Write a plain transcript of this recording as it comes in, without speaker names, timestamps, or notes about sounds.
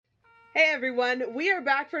Hey everyone, we are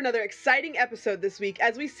back for another exciting episode this week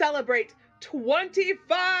as we celebrate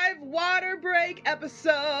 25 water break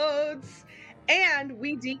episodes and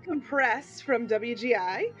we decompress from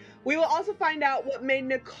WGI. We will also find out what made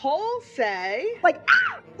Nicole say, like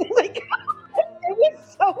it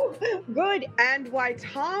was so good, and why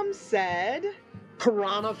Tom said,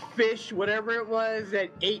 piranha fish, whatever it was that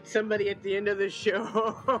ate somebody at the end of the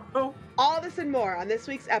show. all this and more on this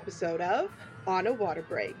week's episode of On a Water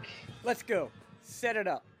Break. Let's go. Set it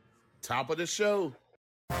up. Top of the show.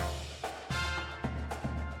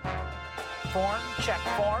 Form, check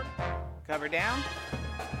form. Cover down.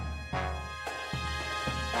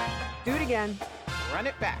 Do it again. Run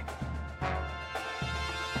it back.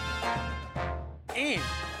 And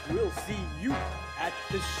we'll see you at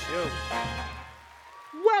the show.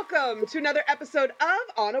 Welcome to another episode of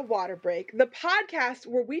On a Water Break, the podcast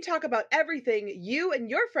where we talk about everything you and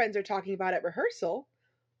your friends are talking about at rehearsal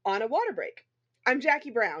on a water break. I'm Jackie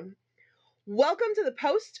Brown. Welcome to the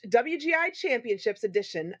post-WGI Championships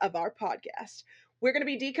edition of our podcast. We're going to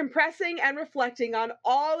be decompressing and reflecting on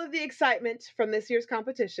all of the excitement from this year's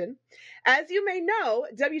competition. As you may know,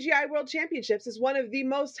 WGI World Championships is one of the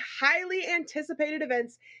most highly anticipated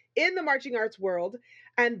events in the marching arts world,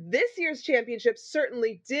 and this year's championships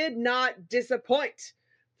certainly did not disappoint.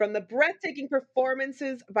 From the breathtaking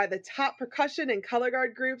performances by the top percussion and color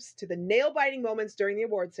guard groups to the nail-biting moments during the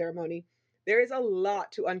award ceremony, there is a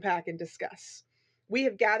lot to unpack and discuss. We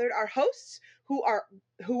have gathered our hosts who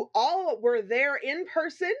all were there in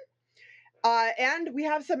person, and we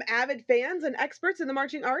have some avid fans and experts in the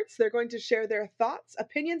marching arts. They're going to share their thoughts,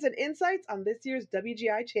 opinions, and insights on this year's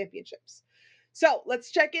WGI Championships. So let's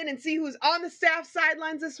check in and see who's on the staff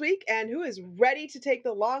sidelines this week and who is ready to take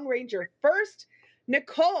the Long Ranger first.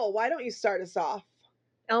 Nicole, why don't you start us off?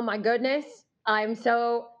 oh my goodness, I'm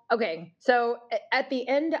so okay. So at the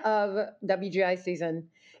end of WGI season,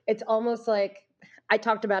 it's almost like I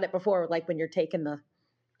talked about it before, like when you're taking the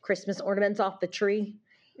Christmas ornaments off the tree.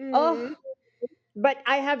 Oh, but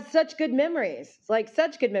I have such good memories, like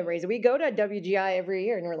such good memories. We go to WGI every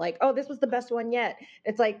year and we're like, oh, this was the best one yet.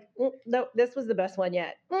 It's like, no, this was the best one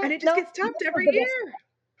yet. And it just No, gets topped this was every the year. best.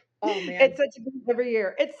 Oh man. It's such a good every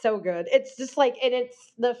year. It's so good. It's just like, and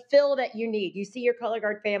it's the fill that you need. You see your color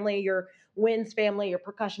guard family, your winds family, your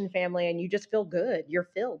percussion family, and you just feel good. You're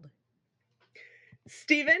filled.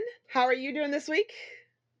 Steven, how are you doing this week?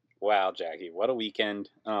 Wow, Jackie, what a weekend.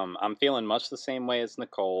 I'm feeling much the same way as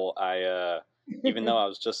Nicole. Even though I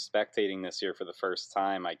was just spectating this year for the first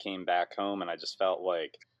time, I came back home and I just felt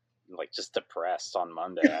like just depressed on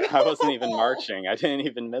Monday. I wasn't even marching. I didn't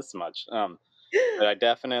even miss much. But I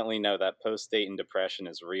definitely know that post-Dayton depression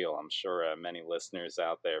is real. I'm sure many listeners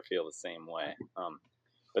out there feel the same way.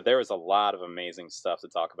 But there was a lot of amazing stuff to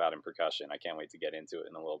talk about in percussion. I can't wait to get into it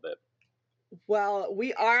in a little bit. Well,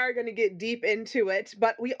 we are going to get deep into it,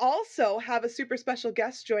 but we also have a super special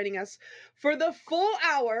guest joining us for the full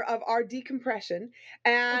hour of our decompression.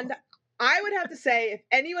 And I would have to say, if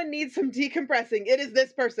anyone needs some decompressing, it is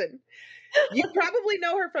this person. You probably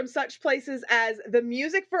know her from such places as the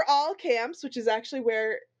Music for All camps, which is actually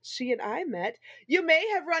where she and I met. You may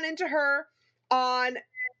have run into her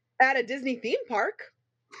at a Disney theme park.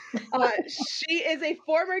 She is a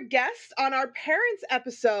former guest on our Parents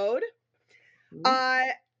episode.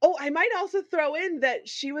 I might also throw in that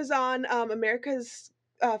she was on America's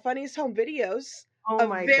Funniest Home Videos a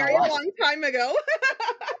very long time ago.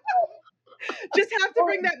 Just have to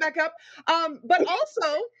bring that back up. But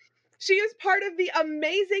also, she is part of the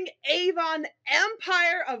amazing Avon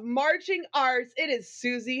Empire of Marching Arts. It is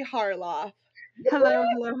Susie Harloff. Hello.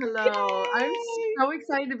 I'm so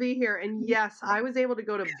excited to be here. And yes, I was able to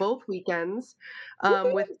go to both weekends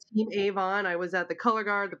with Team Avon. I was at the color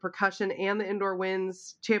guard, the percussion, and the indoor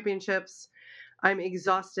winds championships. I'm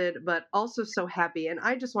exhausted, but also so happy. And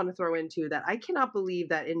I just want to throw in too that I cannot believe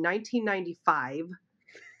that in 1995,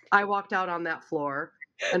 I walked out on that floor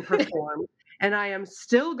and performed. And I am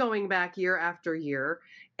still going back year after year.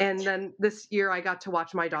 And then this year I got to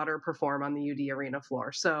watch my daughter perform on the UD Arena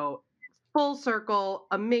floor. So full circle,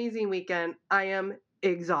 amazing weekend. I am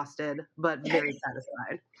exhausted, but very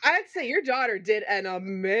satisfied. I'd say your daughter did an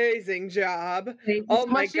amazing job. Oh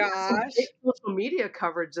my gosh. Social media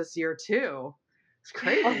coverage this year too. It's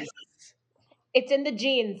crazy. It's in the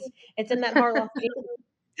genes. It's in that Harloff gene.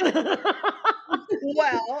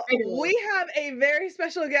 Well, we have a very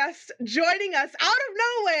special guest joining us out of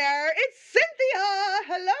nowhere. It's Cynthia.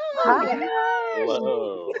 Hello. Hi.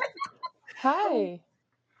 Hello. Hi.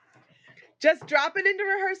 Just drop it into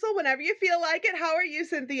rehearsal whenever you feel like it. How are you,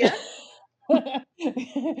 Cynthia?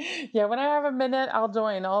 Yeah, when I have a minute, I'll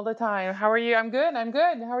join all the time. How are you? I'm good. I'm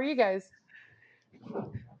good. How are you guys? We're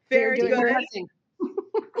Very doing good. Interesting.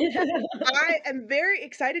 I am very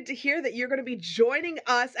excited to hear that you're going to be joining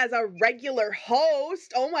us as a regular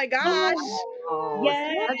host. Oh my gosh. Oh,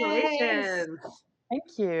 Yes. congratulations. Thank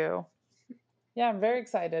you. Yeah, I'm very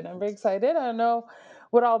excited. I'm very excited. I don't know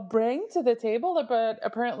what I'll bring to the table, but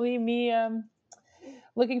apparently me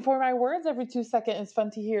looking for my words every 2 seconds is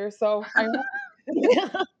fun to hear. So I hope.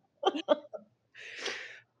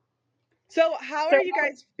 So, how So are you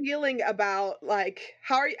guys feeling about like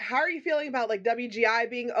how are you feeling about like WGI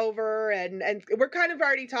being over and we're kind of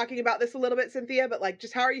already talking about this a little bit, Cynthia, but like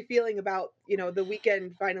just how are you feeling about, the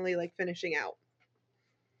weekend finally like finishing out?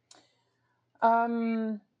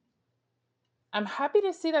 um I'm happy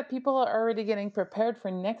to see that people are already getting prepared for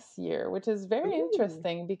next year, which is very Ooh.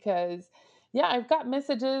 interesting because, yeah, I've got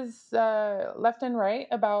messages left and right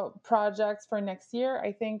about projects for next year.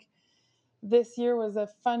 I think this year was a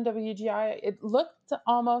fun WGI. It looked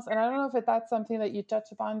almost, and I don't know if that's something that you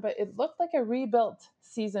touched upon, but it looked like a rebuilt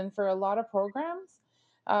season for a lot of programs.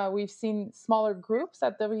 We've seen smaller groups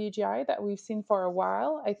at WGI that we've seen for a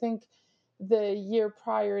while. I think the year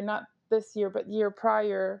prior, not this year, but year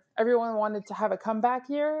prior, everyone wanted to have a comeback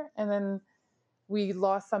year, and then we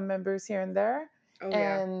lost some members here and there. Oh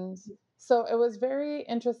yeah. And so it was very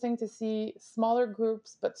interesting to see smaller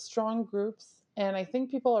groups, but strong groups. And I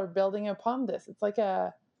think people are building upon this. It's like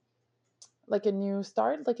a new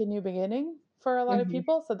start, like a new beginning for a lot of Mhm.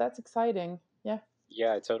 people. So that's exciting. Yeah.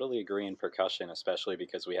 Yeah, I totally agree in percussion, especially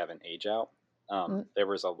because we have an age out. Mm, There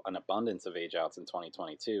was an abundance of age outs in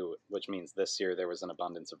 2022, which means this year there was an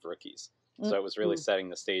abundance of rookies. mm. So it was really setting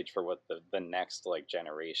the stage for what the next like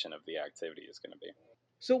generation of the activity is going to be.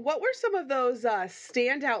 So, what were some of those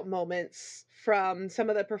standout moments from some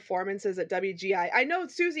of the performances at WGI? I know,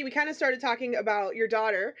 Susie, we kind of started talking about your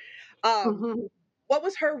daughter. Mhm. What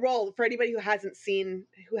was her role for anybody who hasn't seen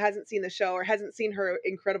the show or hasn't seen her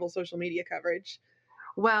incredible social media coverage?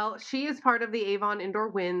 Well, she is part of the Avon Indoor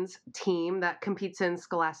Winds team that competes in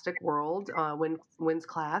Scholastic World Winds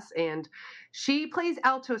class, and she plays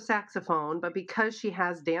alto saxophone. But because she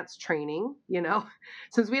has dance training,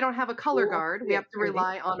 since we don't have a color Cool. guard, we Yeah, have to training.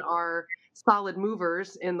 rely on our solid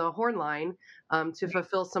movers in the horn line to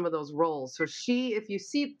fulfill some of those roles. So she, if you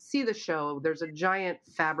see the show, there's a giant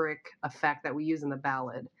fabric effect that we use in the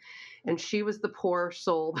ballad, and she was the poor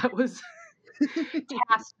soul that was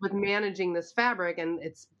tasked with managing this fabric, and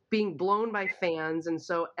it's being blown by fans, and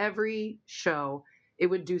so every show it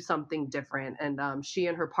would do something different. And she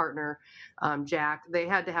and her partner, Jack, they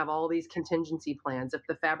had to have all these contingency plans. If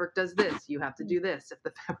the fabric does this, you have to do this. If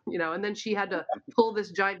the and then she had to pull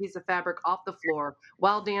this giant piece of fabric off the floor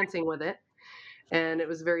while dancing with it, and it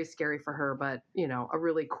was very scary for her, but a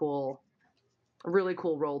really cool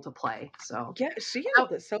role to play. So Yeah, she that,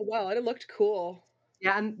 handled it so well, and it looked cool.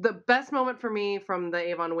 yeah, and the best moment for me from the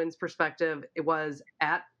Avon Winds perspective, it was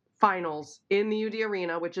at finals in the UD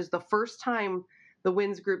Arena, which is the first time the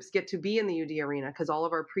Winds groups get to be in the UD Arena because all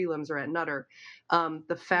of our prelims are at Nutter.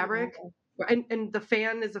 The fabric Wow. and the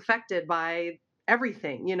fan is affected by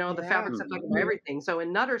everything. The Yeah. fabric's affected by everything. So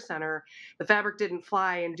in Nutter Center, the fabric didn't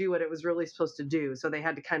fly and do what it was really supposed to do. So they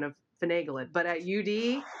had to kind of finagle it. But at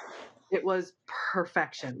UD, it was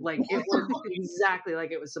perfection. Like it worked exactly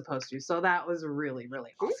like it was supposed to. So that was really,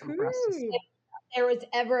 really awesome for us to see. Woohoo. There was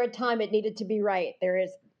ever a time it needed to be right. There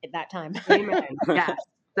is at that time. Amen. Yes.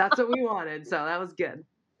 That's what we wanted. So that was good.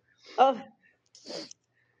 Oh,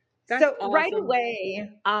 That's so right awesome. away,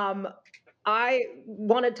 I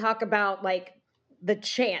want to talk about like the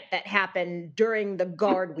chant that happened during the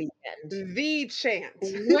guard weekend. The chant.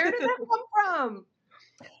 Where did that come from?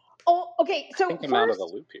 Oh, okay. I So think I'm out of the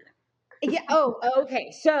first, loop here. yeah. Oh,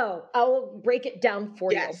 okay. So I will break it down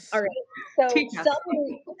for you. Yes. All right. So Teach us.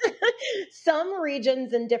 some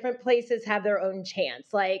regions and different places have their own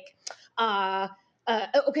chants. Like,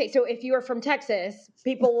 okay. So if you are from Texas,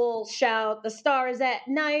 people will shout, "The stars at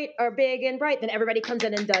night are big and bright." Then everybody comes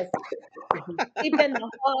in and does deep in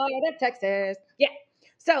the heart of Texas. Yeah.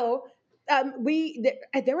 So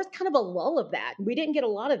there was kind of a lull of that. We didn't get a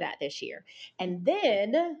lot of that this year. And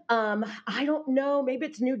then I don't know, maybe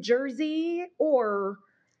it's New Jersey or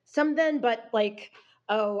something, but like,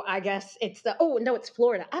 oh, I guess it's oh no, it's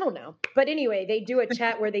Florida. I don't know. But anyway, they do a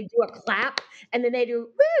chat where they do a clap and then they do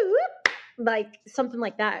woo, like something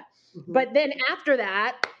like that. Mhm. But then after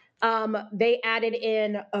that, they added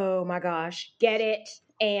in, oh my gosh, get it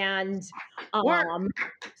and Work, um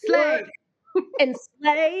slay. work and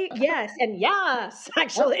slay. Yes, and yes,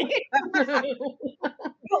 actually.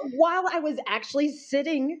 But while I was actually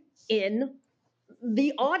sitting in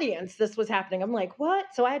the audience, this was happening. I'm like,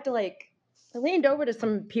 what? So I had to I leaned over to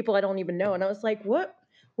some people I don't even know, and I was like, what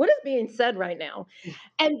is being said right now?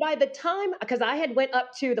 And by the time, because I had went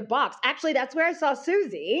up to the box, actually that's where I saw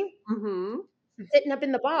Susie Mm-hmm. sitting up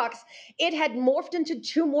in the box. It had morphed into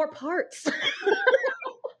two more parts.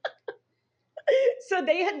 So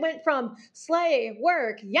they had went from slay,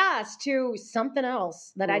 work, yes, to something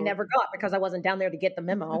else that I never got because I wasn't down there to get the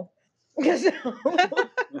memo. So,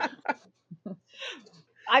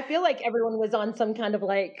 I feel like everyone was on some kind of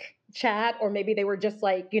chat, or maybe they were just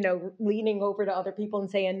leaning over to other people and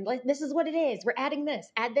saying, like, this is what it is. We're adding this,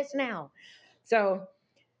 add this now. So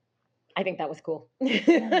I think that was cool. It's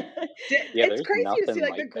crazy to see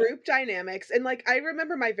nothing the like group dynamics. And I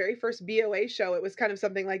remember my very first BOA show, it was kind of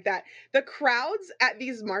something like that. The crowds at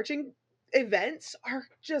these marching events are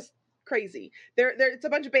just crazy. It's a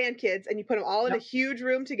bunch of band kids and you put them all in a huge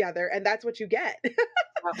room together and that's what you get.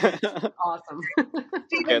 that. Awesome.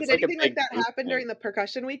 Steven, did It's like a anything like big that group happen thing. during the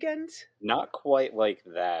percussion weekend? Not quite like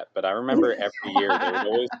that, but I remember every year there would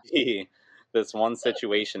always be this one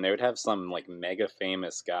situation. They would have some mega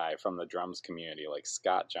famous guy from the drums community, like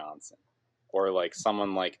Scott Johnson, or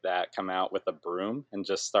someone like that come out with a broom and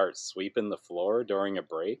just start sweeping the floor during a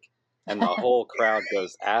break, and the whole crowd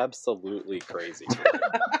goes absolutely crazy for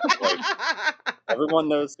it. Everyone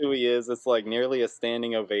knows who he is. It's nearly a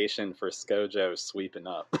standing ovation for Skojo sweeping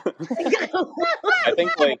up. I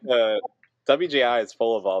think WGI is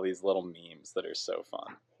full of all these little memes that are so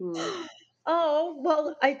fun. Oh,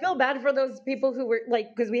 well, I feel bad for those people who were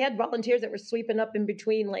because we had volunteers that were sweeping up in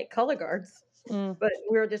between color guards, but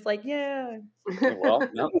we were just yeah. Well,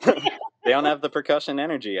 no. They don't have the percussion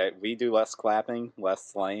energy. We do less clapping, less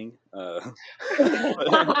slaying. Crowds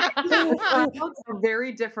are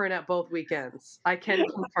very different at both weekends. I can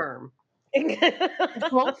confirm.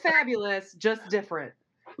 Both fabulous, just different.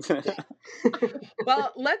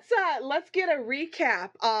 Well, let's get a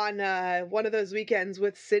recap on one of those weekends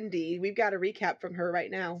with Cindy. We've got a recap from her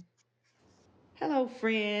right now. Hello,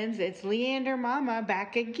 friends. It's Leander Mama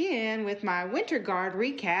back again with my Winter Guard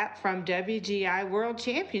recap from WGI World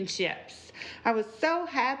Championships. I was so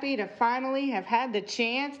happy to finally have had the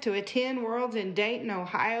chance to attend Worlds in Dayton,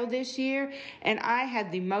 Ohio this year, and I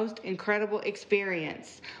had the most incredible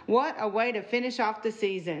experience. What a way to finish off the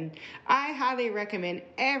season. I highly recommend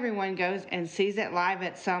everyone goes and sees it live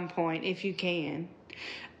at some point if you can.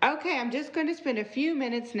 Okay, I'm just going to spend a few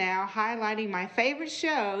minutes now highlighting my favorite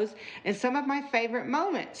shows and some of my favorite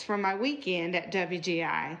moments from my weekend at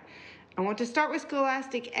WGI. I want to start with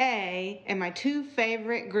Scholastic A and my two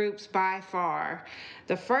favorite groups by far.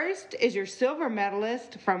 The first is your silver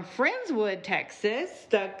medalist from Friendswood, Texas,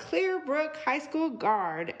 the Clearbrook High School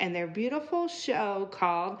Guard, and their beautiful show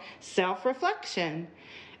called Self-Reflection.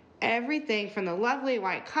 Everything from the lovely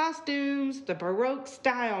white costumes, the Baroque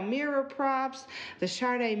style mirror props, the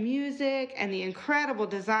Sade music, and the incredible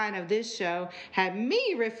design of this show had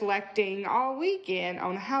me reflecting all weekend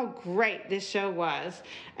on how great this show was.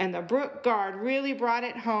 And the Brook Guard really brought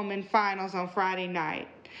it home in finals on Friday night.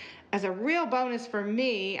 As a real bonus for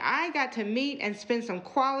me, I got to meet and spend some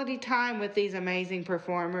quality time with these amazing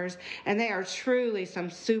performers, and they are truly some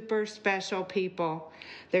super special people.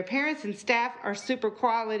 Their parents and staff are super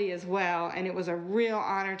quality as well, and it was a real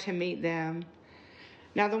honor to meet them.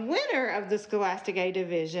 Now, the winner of the Scholastic A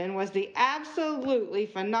division was the absolutely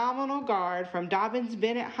phenomenal Guard from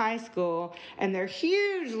Dobbins-Bennett High School and their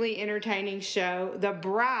hugely entertaining show, The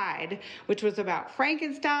Bride, which was about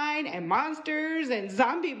Frankenstein and monsters and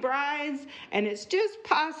zombie brides, and it's just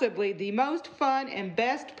possibly the most fun and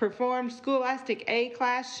best performed Scholastic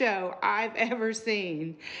A-class show I've ever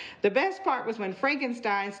seen. The best part was when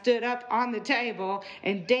Frankenstein stood up on the table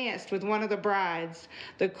and danced with one of the brides.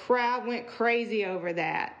 The crowd went crazy over that.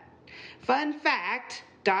 Fun fact,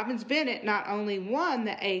 Dobbins-Bennett not only won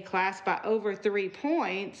the A class by over 3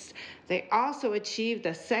 points, they also achieved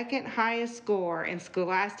the second highest score in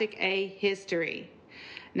Scholastic A history.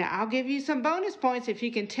 Now, I'll give you some bonus points if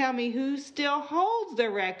you can tell me who still holds the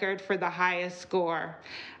record for the highest score.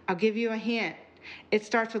 I'll give you a hint. It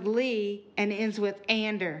starts with Lee and ends with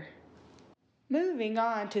Ander. Moving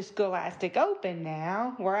on to Scholastic Open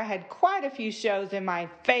now, where I had quite a few shows in my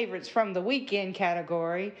favorites from the weekend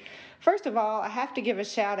category. First of all, I have to give a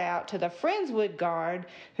shout out to the Friendswood Guard,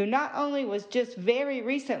 who not only was just very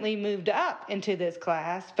recently moved up into this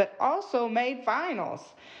class, but also made finals.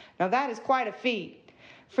 Now that is quite a feat.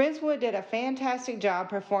 Friendswood did a fantastic job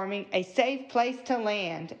performing A Safe Place to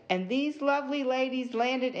Land, and these lovely ladies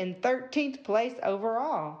landed in 13th place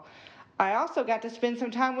overall. I also got to spend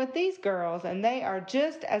some time with these girls, and they are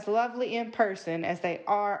just as lovely in person as they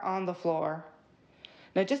are on the floor.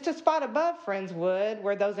 Now, just a spot above Friendswood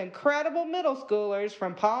were those incredible middle schoolers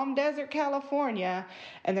from Palm Desert, California,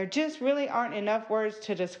 and there just really aren't enough words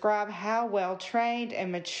to describe how well trained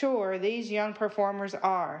and mature these young performers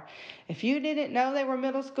are. If you didn't know they were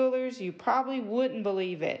middle schoolers, you probably wouldn't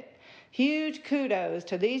believe it. Huge kudos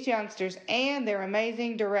to these youngsters and their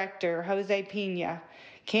amazing director, Jose Pina.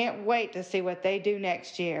 Can't wait to see what they do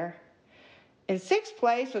next year. In sixth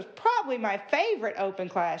place was probably my favorite open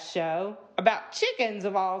class show, about chickens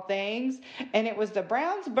of all things, and it was the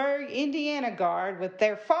Brownsburg, Indiana Guard with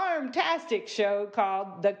their farm-tastic show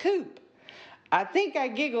called The Coop. I think I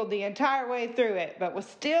giggled the entire way through it, but was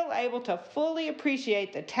still able to fully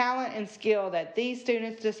appreciate the talent and skill that these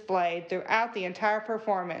students displayed throughout the entire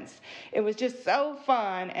performance. It was just so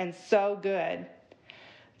fun and so good.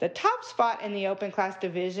 The top spot in the open class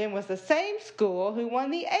division was the same school who won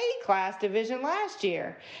the A class division last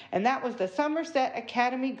year, and that was the Somerset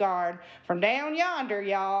Academy Guard from down yonder,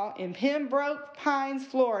 y'all, in Pembroke Pines,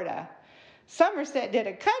 Florida. Somerset did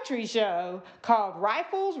a country show called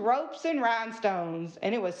Rifles, Ropes, and Rhinestones,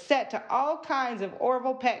 and it was set to all kinds of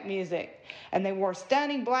Orville Peck music. And they wore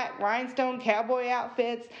stunning black rhinestone cowboy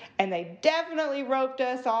outfits, and they definitely roped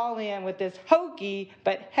us all in with this hokey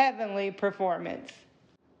but heavenly performance.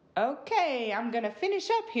 Okay, I'm going to finish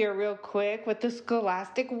up here real quick with the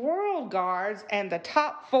Scholastic World Guards and the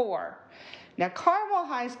top 4. Now, Carmel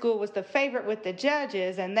High School was the favorite with the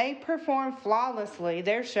judges, and they performed flawlessly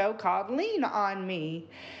their show called Lean on Me.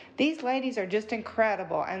 These ladies are just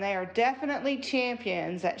incredible, and they are definitely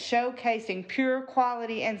champions at showcasing pure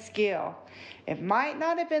quality and skill. It might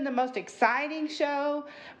not have been the most exciting show,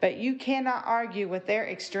 but you cannot argue with their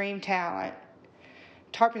extreme talent.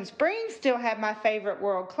 Tarpon Springs still had my favorite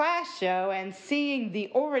world-class show, and seeing the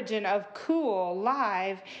origin of cool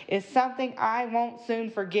live is something I won't soon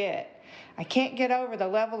forget. I can't get over the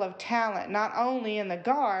level of talent not only in the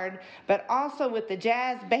Guard, but also with the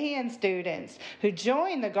jazz band students who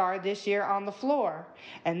joined the Guard this year on the floor.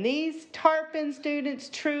 And these Tarpon students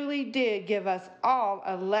truly did give us all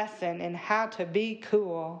a lesson in how to be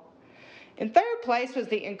cool. In third place was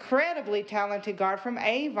the incredibly talented Guard from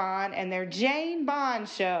Avon, and their Jane Bond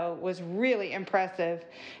show was really impressive.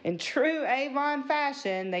 In true Avon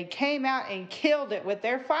fashion, they came out and killed it with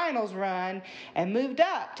their finals run and moved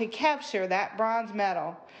up to capture that bronze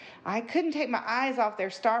medal. I couldn't take my eyes off their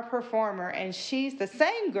star performer, and she's the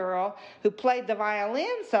same girl who played the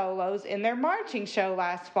violin solos in their marching show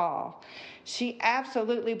last fall. She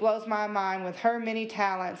absolutely blows my mind with her many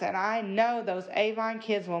talents, and I know those Avon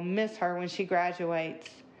kids will miss her when she graduates.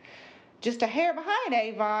 Just a hair behind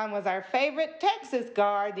Avon was our favorite Texas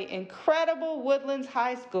Guard, the incredible Woodlands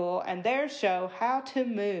High School, and their show, How to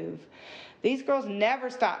Move. These girls never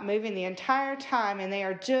stop moving the entire time, and they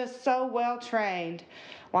are just so well trained.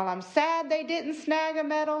 While I'm sad they didn't snag a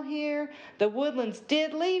medal here, the Woodlands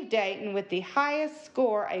did leave Dayton with the highest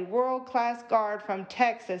score a world-class Guard from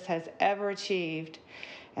Texas has ever achieved.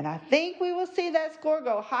 And I think we will see that score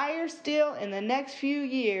go higher still in the next few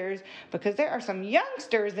years, because there are some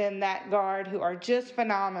youngsters in that Guard who are just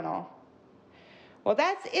phenomenal. Well,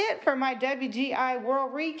 that's it for my WGI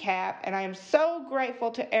World Recap, and I am so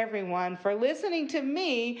grateful to everyone for listening to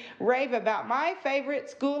me rave about my favorite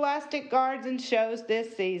Scholastic Guards and shows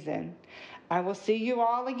this season. I will see you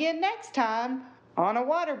all again next time on a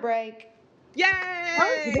water break. Yay!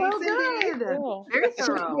 So good. Cool. Very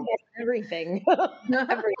thorough. Everything. Do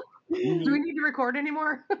we need to record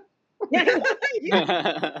anymore?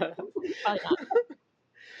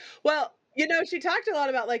 Well, she talked a lot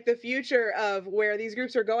about like the future of where these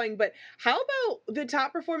groups are going, but how about the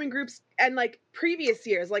top performing groups and like previous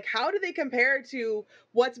years? Like, how do they compare to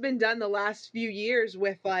what's been done the last few years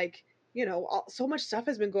with like, so much stuff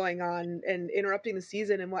has been going on and interrupting the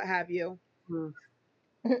season and what have you?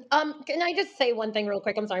 Can I just say one thing real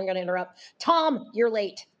quick? I'm sorry, I'm going to interrupt. Tom, you're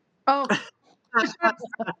late. Oh,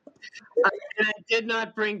 And I did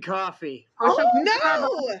not bring coffee. No!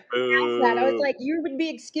 That. I was like, you would be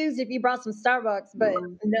excused if you brought some Starbucks, but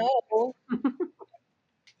no.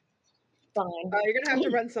 Fine. You're gonna have to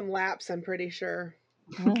run some laps, I'm pretty sure.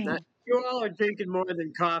 You all are drinking more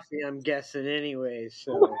than coffee, I'm guessing, anyway.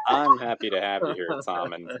 So I'm happy to have you here,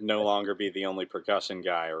 Tom, and no longer be the only percussion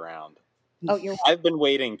guy around. Oh, you're. I've been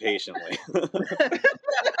waiting patiently.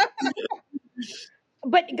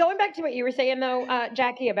 But going back to what you were saying, though,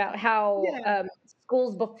 Jackie, about how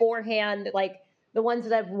schools beforehand, like the ones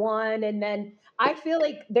that have won, and then I feel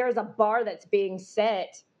like there's a bar that's being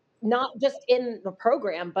set, not just in the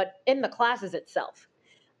program, but in the classes itself.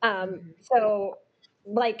 So,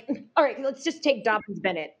 like, all right, let's just take Dobbins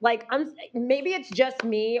Bennett. Like, maybe it's just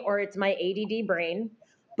me or it's my ADD brain,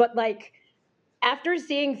 but like, after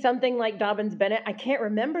seeing something like Dobbins Bennett, I can't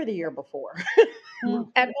remember the year before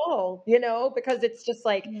at all, because it's just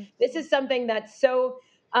like, this is something that's so,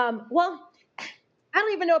 well, I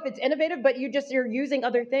don't even know if it's innovative, but you're using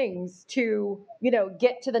other things to,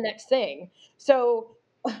 get to the next thing. So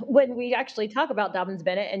when we actually talk about Dobbins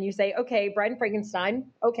Bennett and you say, okay, Bride and Frankenstein,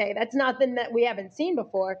 okay, that's nothing that we haven't seen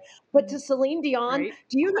before. But to Celine Dion, Right.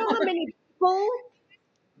 do you know how many people,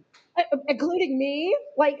 including me,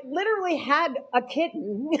 like literally had a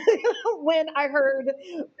kitten when I heard,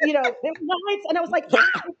 it was nice, and I was like,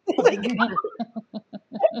 ah! Like, it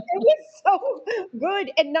was so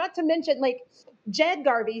good. And not to mention, like, Jed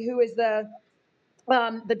Garvey, who is the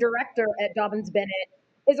director at Dobbins Bennett,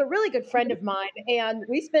 is a really good friend of mine, and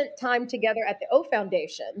we spent time together at the O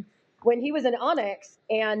Foundation when he was in Onyx,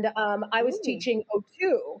 and I was teaching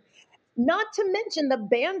O2. Not to mention, the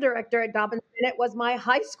band director at Dobbins Bennett was my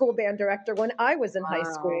high school band director when I was in high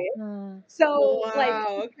school. So, like,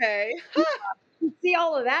 Wow. Okay. to see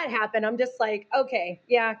all of that happen, I'm just like, okay,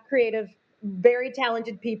 yeah, creative, very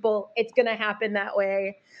talented people. It's going to happen that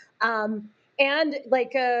way. And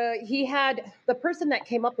like, he had the person that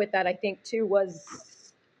came up with that, I think, too, was,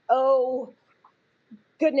 oh,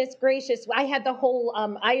 goodness gracious. I had the whole,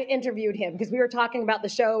 I interviewed him because we were talking about the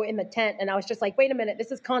show in the tent, and I was just like, wait a minute,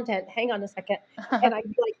 this is content. Hang on a second. And I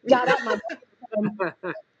like got out my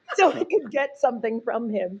so I could get something from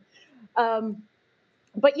him.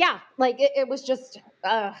 But yeah, like it was just,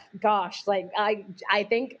 gosh, like I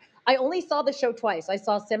think I only saw the show twice. I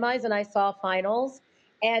saw semis and I saw finals,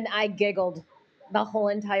 and I giggled the whole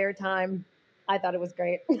entire time. I thought it was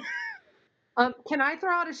great. Can I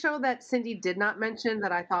throw out a show that Cindy did not mention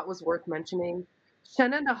that I thought was worth mentioning?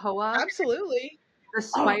 Shenandoah, Absolutely. the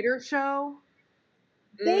spider show.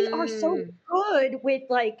 They are so good with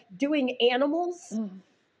like doing animals.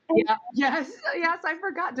 Yeah. Yes. Yes. I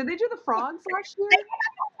forgot. Did they do the frogs last year?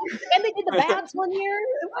 And they did the bats one year.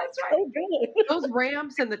 That's right. So good. Those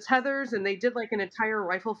ramps and the tethers, and they did like an entire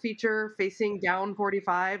rifle feature facing down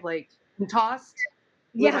 45, like and tossed.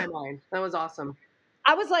 Blew Yeah. my mind. That was awesome.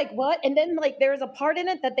 I was like, what? And then like there was a part in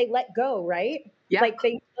it that they let go, right? Yeah. Like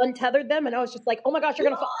they untethered them, and I was just like, oh my gosh, you're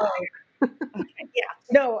gonna fall. Okay, yeah.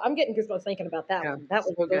 No, I'm getting goosebumps thinking about that one. That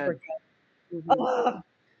was so good. super good. Mm-hmm.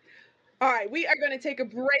 All right, we are going to take a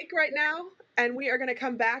break right now, and we are going to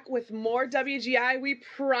come back with more WGI. We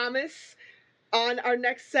promise. On our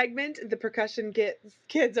next segment, the percussion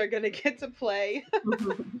kids are going to get to play.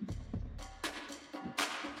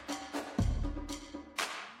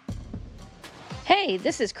 Hey,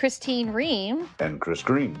 this is Christine Ream. And Chris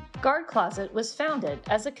Green. Guard Closet was founded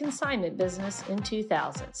as a consignment business in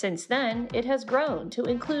 2000. Since then, it has grown to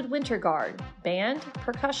include winter guard, band,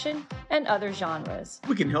 percussion, and other genres.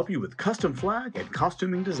 We can help you with custom flag and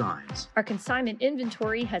costuming designs. Our consignment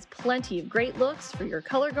inventory has plenty of great looks for your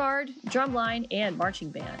color guard, drumline, and marching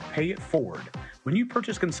band. Pay it forward. When you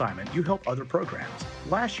purchase consignment, you help other programs.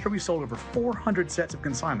 Last year, we sold over 400 sets of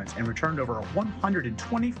consignments and returned over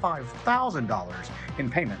 $125,000 in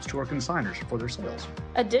payments to our consigners for their sales.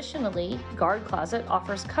 Additionally, Guard Closet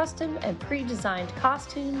offers custom and pre-designed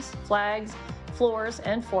costumes, flags, floors,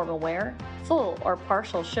 and formal wear, full or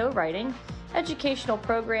partial show writing, educational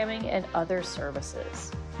programming, and other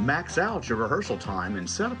services. Max out your rehearsal time and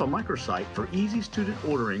set up a microsite for easy student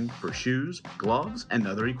ordering for shoes, gloves, and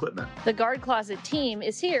other equipment. The Guard Closet team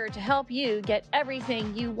is here to help you get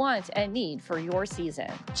everything you want and need for your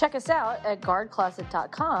season. Check us out at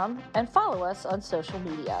guardcloset.com and follow us on social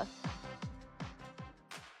media.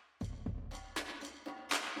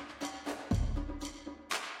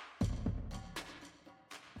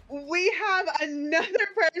 We have another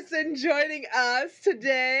person joining us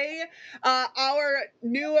today, our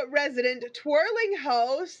new resident twirling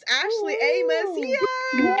host, Ashley Amos. Yay!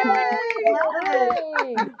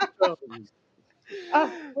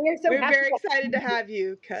 We're so happy. Very excited to have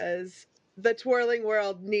you because the twirling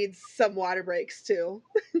world needs some water breaks too.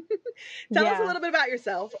 Tell us a little bit about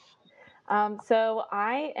yourself. So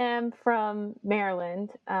I am from Maryland,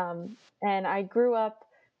 and I grew up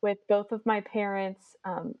with both of my parents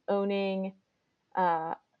owning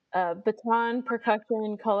a baton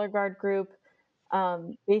percussion color guard group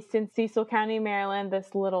based in Cecil County, Maryland,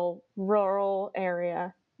 this little rural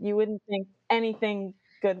area. You wouldn't think anything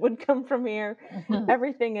good would come from here.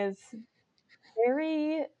 Everything is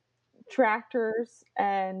very tractors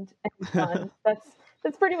and fun.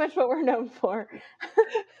 That's pretty much what we're known for.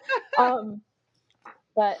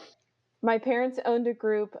 But my parents owned a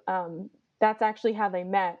group. That's actually how they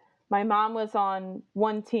met. My mom was on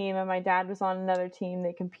one team and my dad was on another team.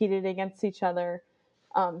 They competed against each other.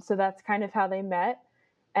 So that's kind of how they met.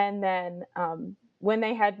 And then when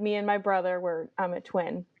they had me and my brother, I'm a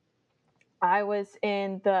twin, I was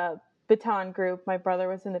in the baton group. My brother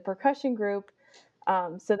was in the percussion group.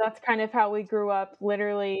 So that's kind of how we grew up.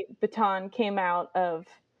 Literally, baton came out of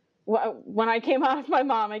when I came out of my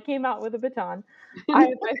mom. I came out with a baton. I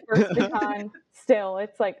have my first baton still.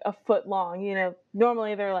 It's like a foot long. You know,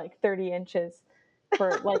 normally they're like 30 inches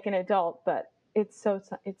for like an adult, but it's so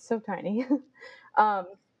tiny.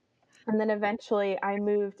 And then eventually I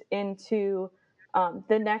moved into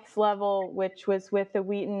the next level, which was with the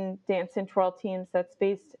Wheaton Dance and Twirl teams that's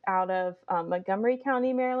based out of Montgomery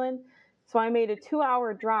County, Maryland. So I made a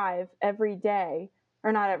 2-hour drive every day,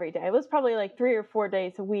 or not every day. It was probably like 3 or 4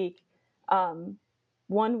 days a week, one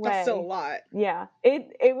way. That's still a lot. Yeah,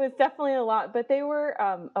 it was definitely a lot, but they were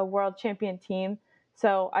a world champion team.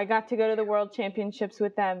 So I got to go to the world championships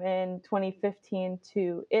with them in 2015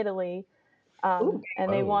 to Italy. And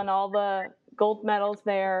they won all the gold medals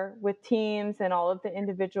there with teams and all of the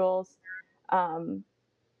individuals.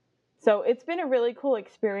 So it's been a really cool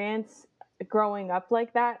experience growing up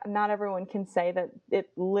like that. Not everyone can say that it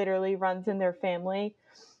literally runs in their family.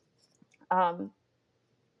 But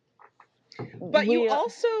you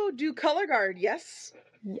also do color guard, yes?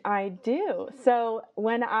 I do. So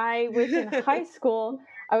when I was in high school,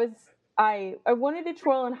 I wanted to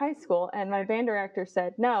twirl in high school, and my band director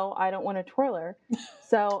said, "No, I don't want a twirler."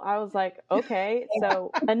 So I was like, "Okay."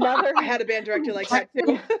 So I had a band director like that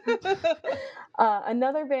too.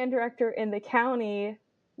 Another band director in the county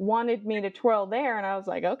wanted me to twirl there, and I was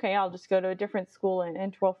like, "Okay, I'll just go to a different school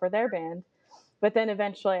and twirl for their band." But then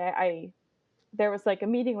eventually, there was like a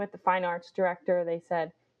meeting with the fine arts director. They said,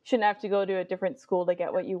 "You shouldn't have to go to a different school to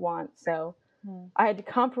get what you want." So I had to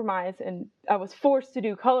compromise, and I was forced to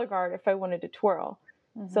do color guard if I wanted to twirl.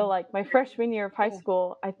 So like my freshman year of high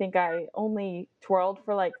school, I think I only twirled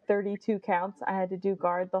for like 32 counts. I had to do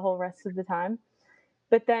guard the whole rest of the time.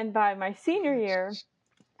 But then by my senior year,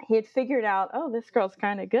 he had figured out, oh, this girl's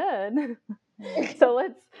kind of good. So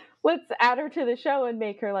let's add her to the show and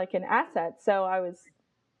make her like an asset. So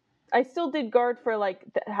I still did guard for like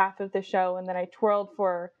half of the show, and then I twirled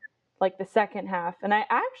for like the second half. And I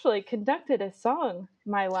actually conducted a song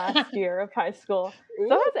my last year of high school. So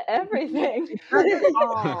that was everything. So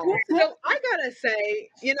I gotta say,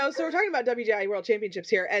 so we're talking about WGI World Championships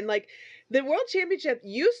here, and like the World Championship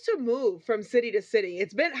used to move from city to city.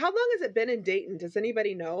 How long has it been in Dayton? Does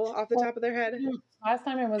anybody know off the top of their head? Last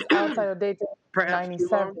time it was outside of Dayton, Perhaps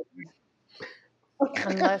 97.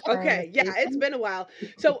 Okay, yeah, it's been a while.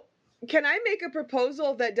 So can I make a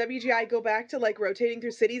proposal that WGI go back to like rotating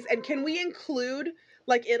through cities, and can we include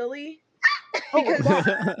like Italy? Because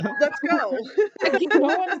let's go.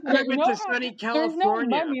 To sunny California. There's no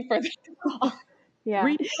money for this. Yeah.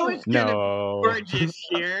 We know it's gonna be gorgeous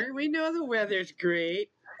here. We know the weather's great.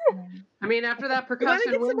 I mean, after that We gotta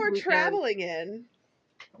percussion get some wins more weekend, traveling in.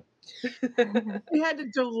 We had to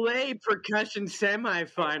delay percussion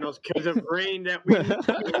semifinals because of rain that we knew was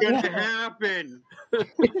going to happen.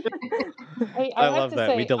 I love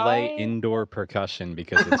that. We delay indoor percussion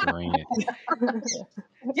because it's raining.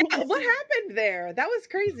 Yeah, what happened there? That was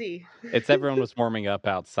crazy. It's everyone was warming up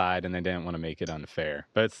outside and they didn't want to make it unfair,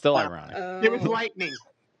 but it's still ironic. It was lightning.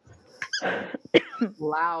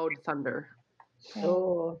 loud thunder.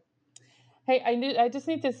 Oh. Hey, I just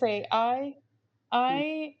need to say I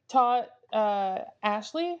taught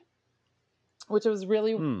Ashley, which was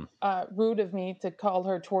really rude of me to call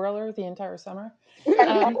her twirler the entire summer.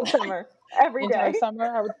 Summer. Every day. Summer,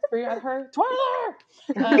 I would scream at her, twirler!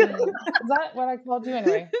 Is that what I called you?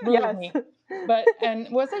 Anyway, rude of me. And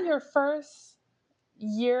was it your first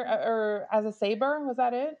year or as a saber? Was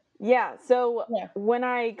that it? Yeah. So when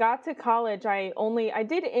I got to college, I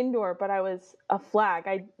did indoor, but I was a flag.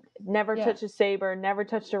 I never touched a saber, never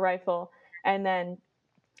touched a rifle. And then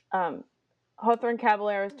Hawthorne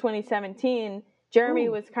Caballeros 2017, Jeremy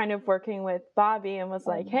was kind of working with Bobby and was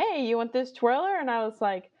like, "Hey, you want this twirler?" And I was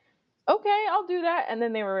like, "Okay, I'll do that." And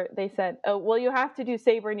then they said, "Oh, well, you have to do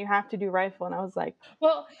saber and you have to do rifle." And I was like,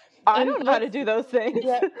 "Well, I don't know how to do those things."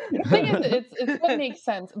 Yeah, the thing is, it's what makes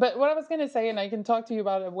sense. But what I was going to say, and I can talk to you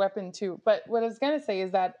about a weapon too. But what I was going to say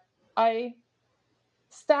is that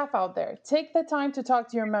staff out there, take the time to talk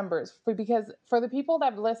to your members because for the people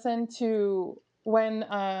that listen to when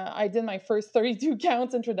I did my first 32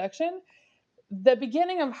 counts introduction, the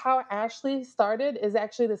beginning of how Ashley started is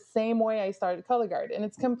actually the same way I started color guard. And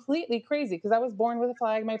it's completely crazy because I was born with a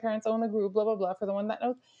flag. My parents own a group, blah, blah, blah, for the one that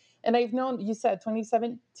knows. And I've known, you said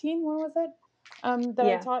 2017, when was it?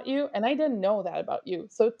 I taught you, and I didn't know that about you.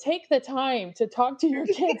 So take the time to talk to your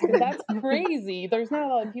kids because that's crazy. There's not a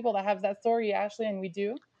lot of people that have that story, Ashley, and we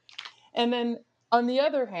do. And then On the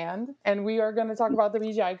other hand, and we are going to talk about the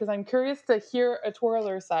WGI because I'm curious to hear a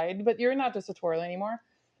twirler side, but you're not just a twirler anymore.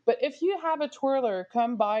 But if you have a twirler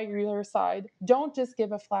come by your side, don't just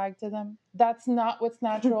give a flag to them. That's not what's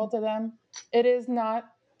natural to them. It is not.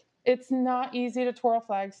 It's not easy to twirl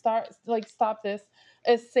flags. Stop this.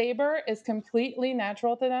 A saber is completely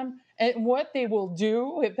natural to them, and what they will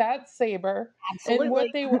do with that saber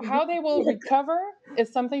and how they will recover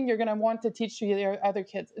is something you're going to want to teach to your other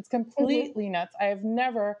kids. It's completely nuts. I have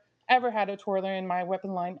never ever had a twirler in my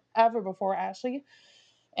weapon line ever before, Ashley,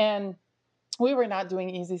 and we were not doing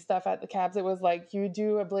easy stuff at the cabs. It was like you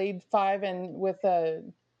do a blade 5 and with a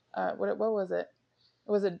what was it?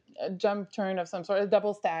 It was a jump turn of some sort, a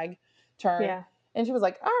double stag turn. Yeah. And she was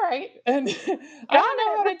like, all right. And I don't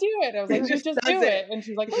know how to do it. I was like, you just do it. And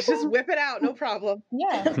she's like, just whip it out, no problem.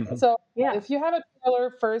 Yeah. So if you have a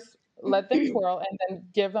twirler, first let them twirl and then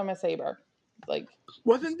give them a saber. Like,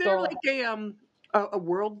 wasn't there like a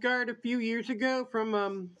world guard a few years ago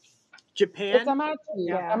from Japan? It's Amachi.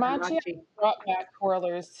 Yeah. Amachi brought back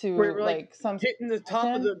twirlers to we're like some hitting the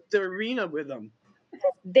top of the arena with them.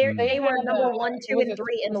 They were number 1, 2, and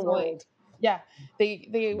 3 in the world. Yeah,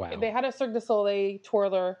 they had a Cirque du Soleil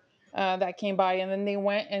twirler that came by, and then they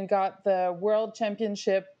went and got the World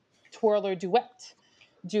Championship twirler duet.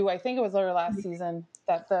 I think it was their last season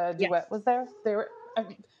that the duet was there. They were,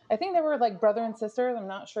 I think they were like brother and sisters. I'm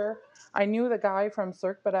not sure. I knew the guy from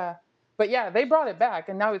Cirque, but yeah, they brought it back,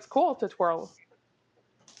 and now it's cool to twirl.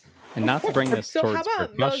 And not to bring this towards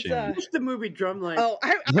percussion. It's the movie Drumline. Oh,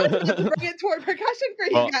 I was about to bring it toward percussion for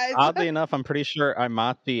you guys. Oddly enough, I'm pretty sure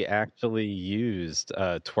Amachi actually used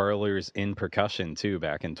twirlers in percussion too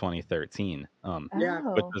back in 2013.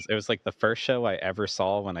 It was like the first show I ever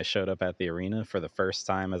saw when I showed up at the arena for the first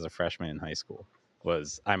time as a freshman in high school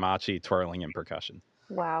was Amachi twirling in percussion.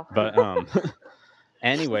 Wow. But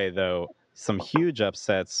anyway, though, some huge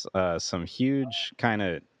upsets, some huge kind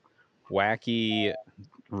of wacky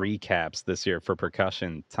recaps this year for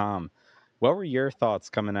percussion. Tom, what were your thoughts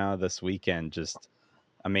coming out of this weekend? Just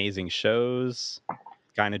amazing shows,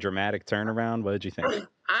 kind of dramatic turnaround. What did you think?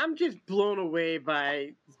 I'm just blown away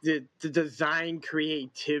by the design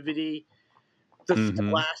creativity the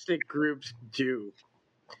scholastic groups do.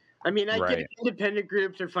 I mean, I get independent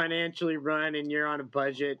groups are financially run and you're on a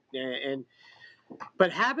budget,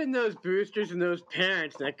 but having those boosters and those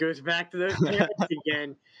parents, that goes back to those parents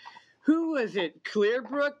again. Who was it?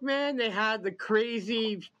 Clearbrook, man? They had the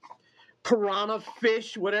crazy piranha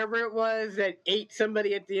fish, whatever it was, that ate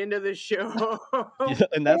somebody at the end of the show.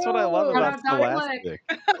 And that's what I love about Scholastic.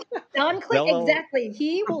 Don Click, exactly.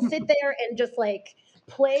 He will sit there and just like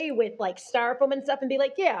play with like styrofoam and stuff and be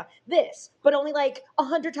like, yeah, this, but only like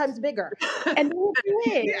 100 times bigger. And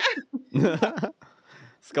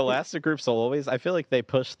Scholastic groups will always, I feel like they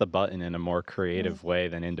push the button in a more creative way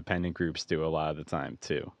than independent groups do a lot of the time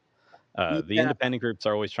too. The independent groups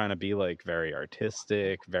are always trying to be like very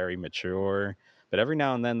artistic, very mature, but every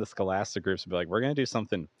now and then the Scholastic groups will be like, we're going to do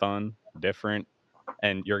something fun, different,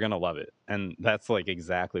 and you're going to love it. And that's like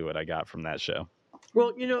exactly what I got from that show.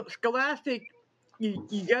 Well, Scholastic, you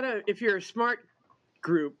gotta, if you're a smart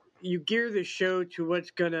group, you gear the show to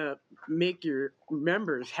what's going to make your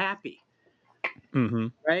members happy.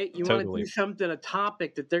 Right? You want to do something, a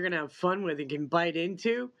topic that they're going to have fun with and can bite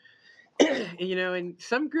into. And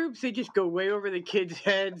some groups, they just go way over the kids'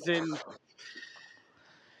 heads, and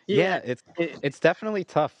it's definitely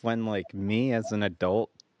tough when like me as an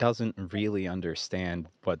adult doesn't really understand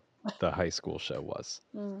what the high school show was.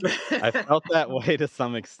 I felt that way to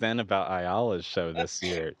some extent about Ayala's show this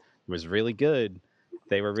year. It was really good.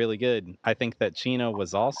 They were really good. I think that Chino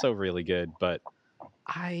was also really good, but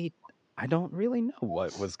I don't really know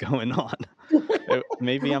what was going on.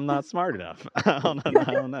 Maybe I'm not smart enough. I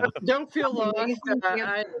don't know. Don't feel lost.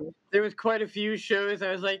 There was quite a few shows.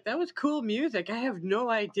 I was like, that was cool music. I have no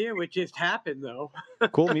idea what just happened, though.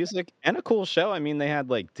 Cool music and a cool show. I mean, they had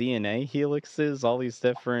like DNA helixes, all these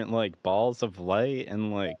different like balls of light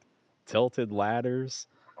and like tilted ladders.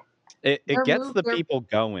 It gets the people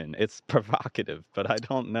going. It's provocative, but I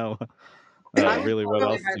don't know really what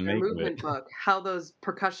else to make of it. Book, how those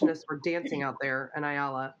percussionists were dancing out there in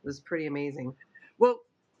Ayala was pretty amazing. Well,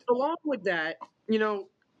 along with that,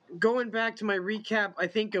 going back to my recap, I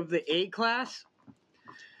think of the A class.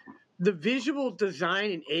 The visual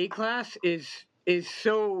design in A class is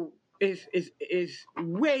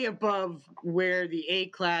way above where the A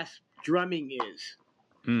class drumming is.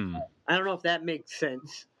 I don't know if that makes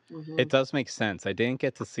sense. It does make sense. I didn't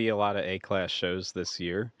get to see a lot of A class shows this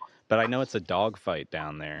year. But I know it's a dogfight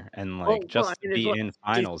down there, and to be in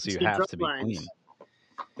finals, you have to be clean.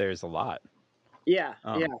 There's a lot. Yeah,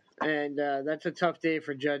 and that's a tough day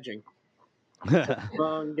for judging.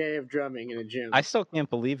 Long day of drumming in a gym. I still can't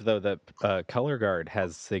believe though that Color Guard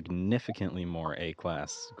has significantly more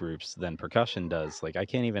A-class groups than percussion does. Like I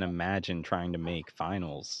can't even imagine trying to make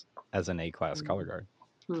finals as an A-class color guard.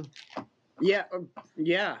 Yeah,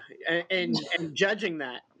 and judging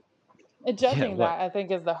that. Judging that, I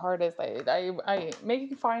think, is the hardest. I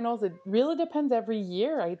making finals. It really depends every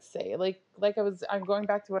year. I'd say, I'm going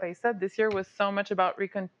back to what I said. This year was so much about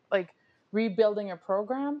rebuilding a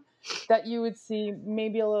program that you would see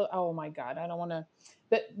maybe a little. Oh my God, I don't want to.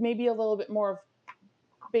 But maybe a little bit more of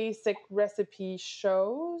basic recipe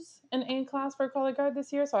shows in A class for color guard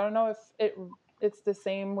this year. So I don't know if it's the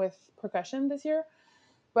same with percussion this year.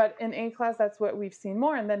 But in A class, that's what we've seen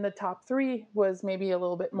more. And then the top 3 was maybe a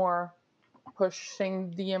little bit more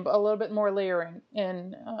pushing a little bit more layering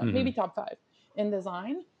in maybe top 5 in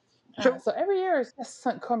design. So every year is just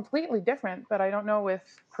completely different, but I don't know with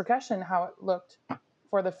percussion how it looked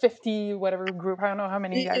for the 50 whatever group. I don't know how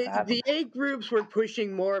many you guys have. The 8 groups were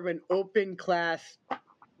pushing more of an open class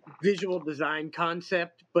visual design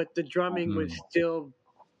concept, but the drumming was still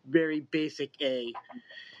very basic A.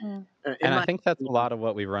 And I think that's a lot of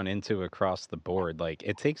what we run into across the board. Like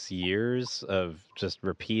it takes years of just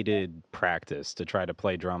repeated practice to try to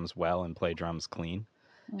play drums well and play drums clean.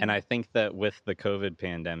 And I think that with the COVID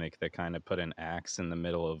pandemic that kind of put an axe in the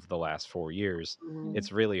middle of the last 4 years,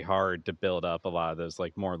 it's really hard to build up a lot of those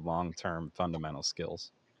like more long-term fundamental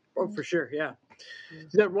skills. Oh, for sure. Yeah.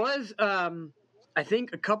 There was, I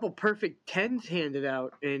think, a couple perfect 10s handed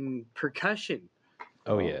out in percussion.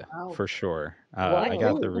 Oh, yeah, for sure. I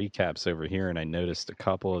got the recaps over here, and I noticed a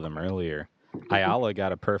couple of them earlier. Ayala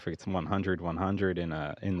got a perfect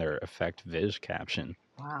 100-100 in their Effect Viz caption.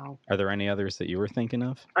 Wow. Are there any others that you were thinking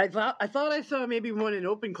of? I thought I saw maybe one in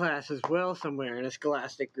open class as well somewhere in a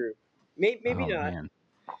scholastic group. Maybe not. Man.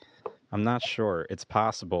 I'm not sure. It's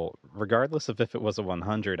possible. Regardless of if it was a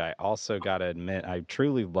 100, I also got to admit, I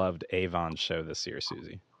truly loved Avon's show this year,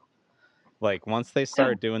 Susie. Like, once they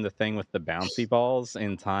started doing the thing with the bouncy balls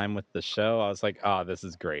in time with the show, I was like, oh, this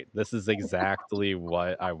is great. This is exactly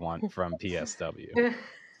what I want from PSW.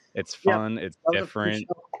 It's fun. It's different.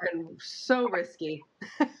 And so risky.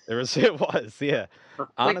 It was, yeah.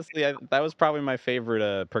 Honestly, that was probably my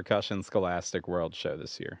favorite percussion Scholastic World show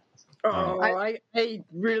this year. Oh, I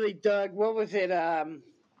really dug. What was it?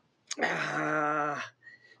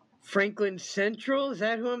 Franklin Central. Is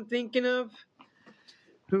that who I'm thinking of?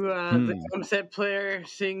 Who the drum set player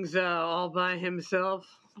sings all by himself?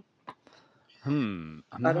 I'm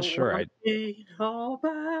not sure. I be all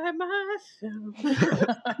by myself.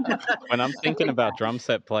 When I'm thinking about drum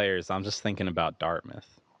set players, I'm just thinking about Dartmouth.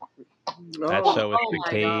 That show with the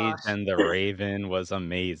Cage and the Raven was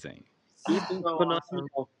amazing. He's phenomenal. Awesome.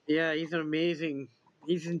 Yeah, he's an amazing.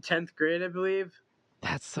 He's in 10th grade, I believe.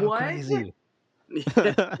 That's so crazy.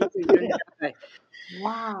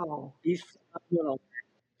 Wow. He's phenomenal.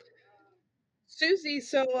 Susie,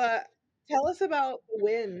 so tell us about the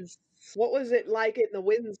wins. What was it like in the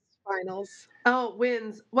wins finals? Oh,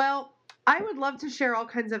 wins. Well, I would love to share all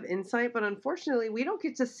kinds of insight, but unfortunately, we don't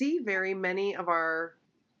get to see very many of our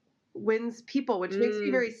wins people, which makes me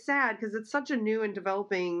very sad because it's such a new and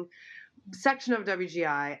developing section of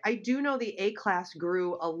WGI. I do know the A class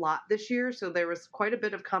grew a lot this year, so there was quite a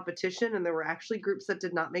bit of competition, and there were actually groups that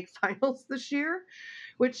did not make finals this year,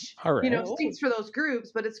 which stinks for those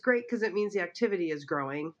groups, but it's great because it means the activity is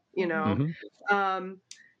growing.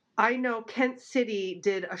 I know Kent City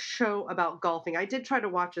did a show about golfing. I did try to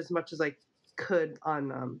watch as much as I could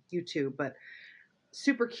on YouTube, but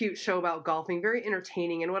super cute show about golfing, very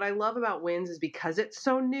entertaining. And what I love about Wins is because it's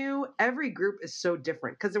so new, every group is so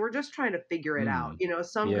different because we're just trying to figure it out.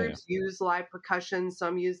 Some groups use live percussion,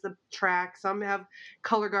 some use the track, some have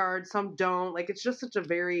color guard, some don't. Like, it's just such a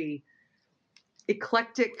very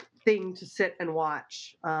eclectic thing to sit and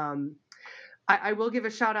watch. I will give a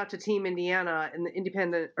shout out to Team Indiana in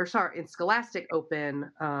the in Scholastic Open.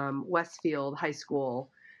 Westfield High School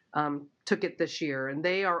took it this year, and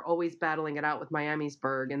they are always battling it out with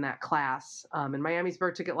Miamisburg in that class. And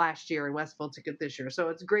Miamisburg took it last year, and Westfield took it this year. So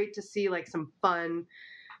it's great to see like some fun,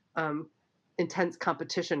 intense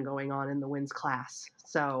competition going on in the WINS class.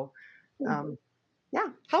 So, yeah.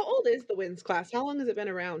 How old is the WINS class? How long has it been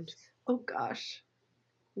around? Oh gosh.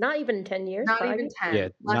 Not even 10 years. Not even 10. Yeah,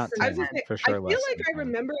 not 10, for sure. I feel like I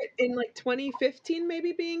remember it in like 2015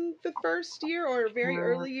 maybe being the first year or a very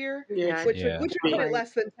early year, which would put it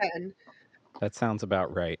less than 10. That sounds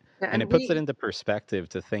about right. And it puts it into perspective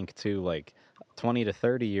to think too, like 20 to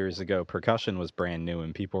 30 years ago, percussion was brand new,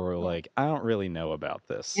 and people were like, I don't really know about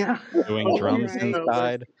this. Yeah. Doing drums Right.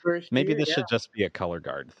 inside, maybe year, this yeah. should just be a color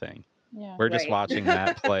guard thing. Yeah. We're just Right. watching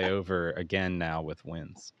that play over again now with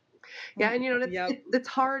winds. Yeah, and Yep. it's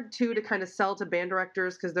hard too to kind of sell to band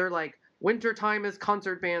directors because they're like, wintertime is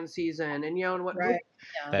concert band season, and and what Right.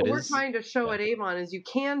 Yeah. That we're is, trying to show yeah. at Avon is you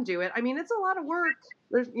can do it. I mean, it's a lot of work.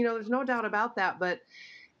 There's no doubt about that, but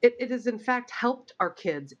it has in fact helped our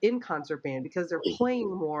kids in concert band because they're playing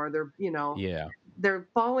more. Yeah. They're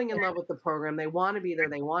falling in love with the program. They want to be there.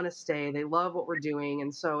 They want to stay. They love what we're doing,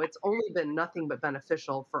 and so it's only been nothing but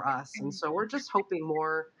beneficial for us. And so we're just hoping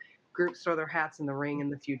more groups throw their hats in the ring in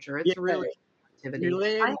the future. It's really activity.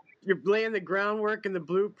 You're laying the groundwork and the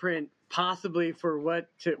blueprint possibly for what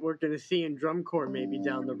we're going to see in drum corps maybe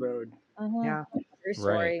down the road. Yeah. True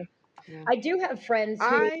story. Right. Yeah. I do have friends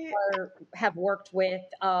who have worked with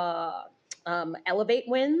Elevate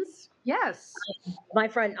Winds. Yes. My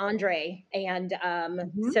friend Andre, and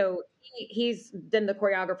so he's been the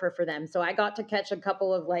choreographer for them. So I got to catch a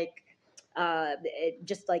couple of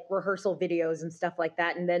just like rehearsal videos and stuff like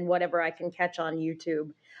that, and then whatever I can catch on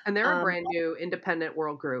YouTube. And they're a brand new independent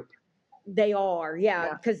world group. They are,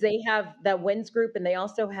 yeah, because they have the Winds group, and they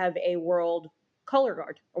also have a world color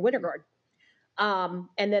guard or winter guard.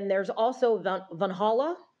 And then there's also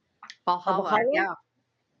Valhalla. Yeah.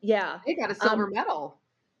 Yeah. They got a silver medal.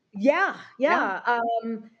 Yeah.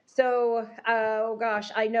 So, oh gosh,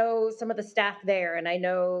 I know some of the staff there, and I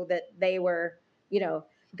know that they were,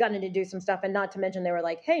 gunning to do some stuff, and not to mention they were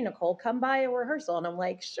like, "Hey, Nicole, come by a rehearsal," and I'm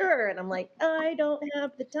like, "Sure," and I'm like, "I don't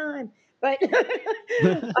have the time," but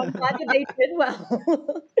I'm glad that they did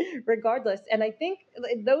well, regardless. And I think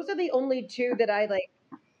those are the only two that I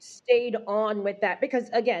stayed on with that because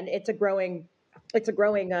again, it's a growing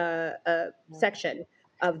section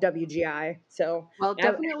of WGI. So well,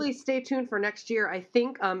 definitely stay tuned for next year. I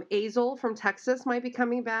think Azel from Texas might be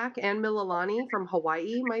coming back, and Mililani from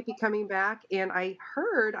Hawaii might be coming back, and I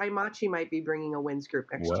heard Aimachi might be bringing a Winds group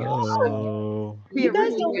next year. Whoa. You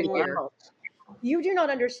guys don't you do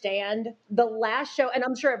not understand the last show, and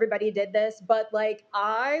I'm sure everybody did this, but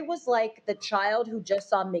I was like the child who just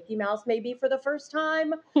saw Mickey Mouse maybe for the first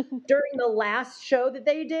time during the last show that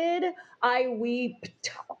they did. I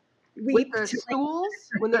wept. With the stools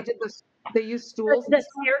when they did they used stools. The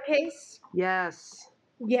staircase. Yes.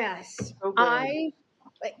 So I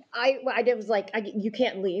was like, you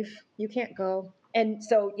can't leave, you can't go. And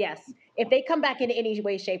so, yes, if they come back in any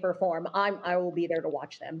way, shape, or form, I will be there to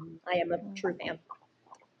watch them. I am a true fan.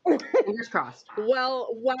 Fingers crossed. Well,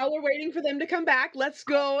 while we're waiting for them to come back, let's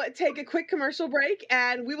go take a quick commercial break,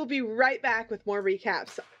 and we will be right back with more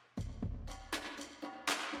recaps.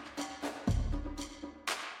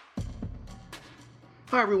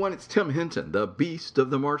 Hi everyone, it's Tim Hinton, the Beast of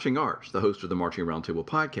the Marching Arts, the host of the Marching Roundtable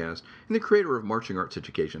podcast and the creator of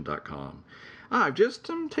MarchingArtsEducation.com. I've just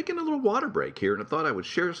taken a little water break here, and I thought I would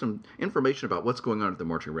share some information about what's going on at the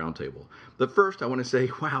Marching Roundtable. But first, I want to say,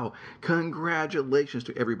 wow, congratulations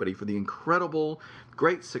to everybody for the incredible,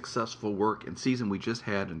 great, successful work and season we just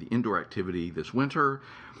had in the indoor activity this winter.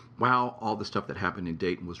 Wow, all the stuff that happened in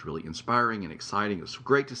Dayton was really inspiring and exciting. It was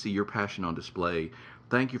great to see your passion on display.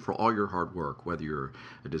 Thank you for all your hard work, whether you're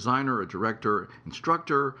a designer, a director,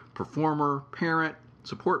 instructor, performer, parent,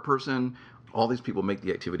 support person. All these people make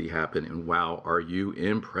the activity happen, and wow, are you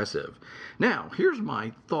impressive. Now, here's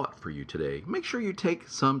my thought for you today. Make sure you take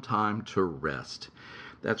some time to rest.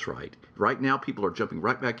 That's right. Right now, people are jumping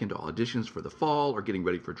right back into auditions for the fall or getting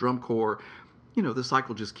ready for drum corps. The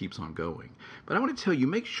cycle just keeps on going. But I want to tell you,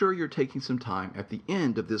 make sure you're taking some time at the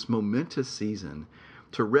end of this momentous season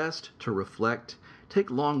to rest, to reflect, take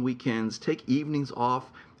long weekends, take evenings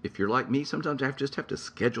off. If you're like me, sometimes I just have to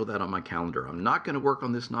schedule that on my calendar. I'm not going to work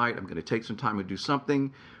on this night. I'm going to take some time and do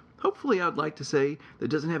something. Hopefully, I'd like to say that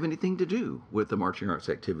doesn't have anything to do with the marching arts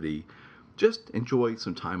activity. Just enjoy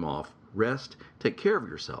some time off, rest, take care of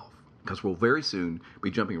yourself, because we'll very soon be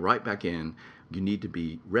jumping right back in. You need to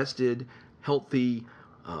be rested, healthy,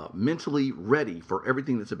 mentally ready for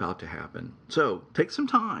everything that's about to happen. So take some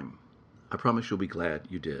time. I promise you'll be glad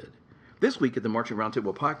you did. This week at the Marching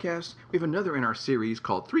Roundtable podcast, we have another in our series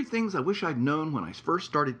called 3 Things I Wish I'd Known When I First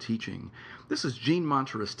Started Teaching. This is Jean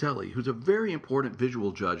Montarastelli, who's a very important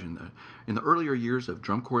visual judge in the earlier years of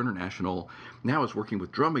Drum Corps International, now is working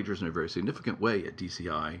with drum majors in a very significant way at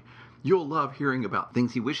DCI. You'll love hearing about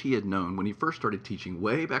things he wished he had known when he first started teaching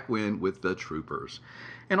way back when with the Troopers.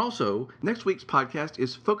 And also, next week's podcast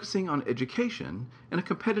is focusing on education and a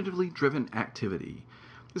competitively driven activity.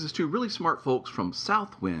 This is two really smart folks from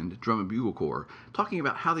Southwind Drum and Bugle Corps talking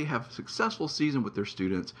about how they have a successful season with their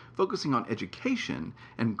students, focusing on education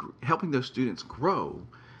and helping those students grow,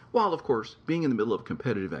 while, of course, being in the middle of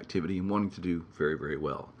competitive activity and wanting to do very, very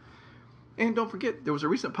well. And don't forget, there was a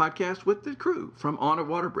recent podcast with the crew from On a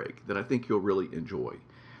Water Break that I think you'll really enjoy.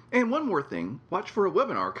 And one more thing, watch for a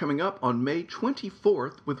webinar coming up on May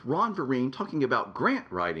 24th with Ron Vereen talking about grant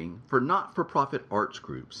writing for not-for-profit arts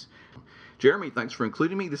groups. Jeremy, thanks for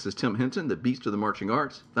including me. This is Tim Hinton, the Beast of the Marching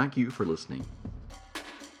Arts. Thank you for listening.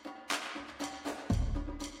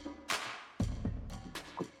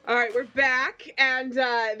 All right, we're back, and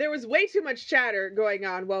there was way too much chatter going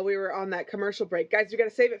on while we were on that commercial break. Guys, we got to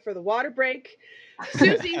save it for the water break.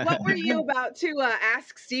 Susie, what were you about to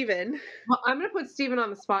ask Steven? Well, I'm going to put Steven on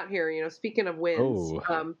the spot here. Speaking of wins,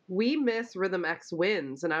 we miss Rhythm X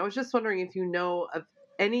wins, and I was just wondering if you know of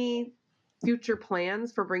any future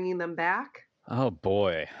plans for bringing them back. Oh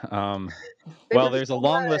boy. Well, there's a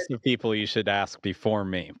long list of people you should ask before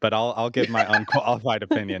me, but I'll give my unqualified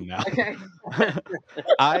opinion now. Okay.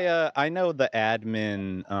 I know the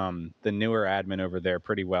admin, the newer admin over there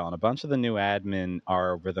pretty well, and a bunch of the new admin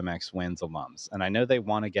are Rhythm X Wins alums, and I know they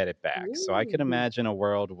want to get it back. Ooh. So I could imagine a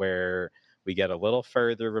world where we get a little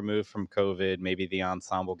further removed from COVID. Maybe the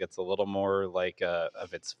ensemble gets a little more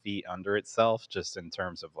of its feet under itself, just in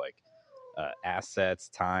terms of assets,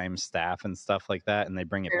 time, staff, and stuff like that, and they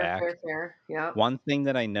bring it back. Fair. Yeah. One thing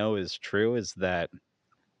that I know is true is that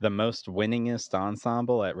the most winningest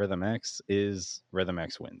ensemble at Rhythm X is Rhythm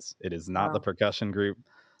X Wins. It is not the percussion group.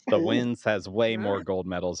 The Wins has way more gold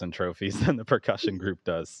medals and trophies than the percussion group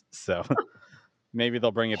does. So maybe they'll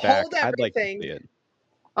bring it back. I'd like to see it.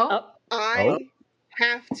 I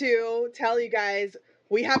have to tell you guys,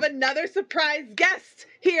 we have another surprise guest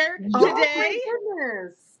here today. Oh my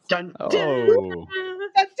goodness. Dun, Oh. Dun,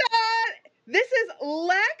 This is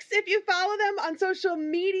Lex. If you follow them on social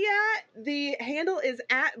media, the handle is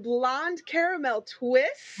at Blonde Caramel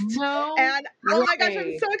Twist. No and oh my gosh,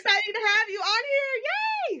 way. I'm so excited to have you on here.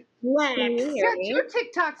 Yay! Lex. Yeah, two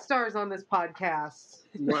TikTok stars on this podcast.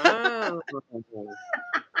 Wow.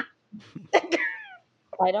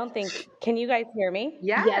 I don't think. Can you guys hear me?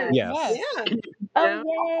 Yes. Yeah. Oh,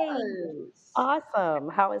 yay. Awesome.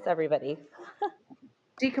 How is everybody?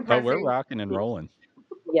 Decompressing. Oh, we're rocking and rolling.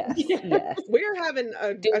 Yes. We're having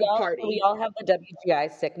a party. Do we all have the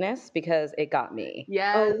WGI sickness? Because it got me.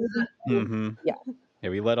 Yes. Mm-hmm. Yeah. Yeah,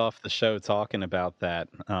 we let off the show talking about that.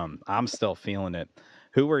 I'm still feeling it.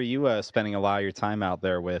 Who were you spending a lot of your time out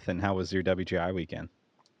there with, and how was your WGI weekend?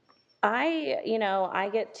 I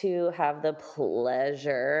get to have the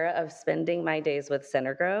pleasure of spending my days with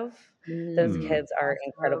Center Grove. Those kids are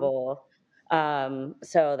incredible.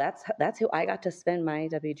 So that's who I got to spend my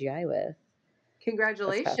WGI with.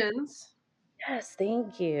 Congratulations. Yes,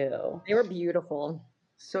 thank you. They were beautiful.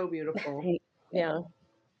 So beautiful. Yeah.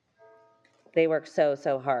 They work so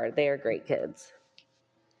hard. They are great kids.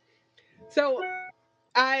 So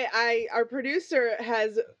our producer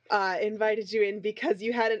has invited you in because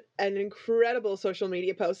you had an incredible social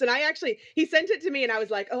media post, and he sent it to me, and I was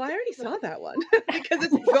like, oh, I already saw that one because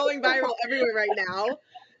it's going viral everywhere right now.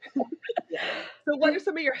 So what are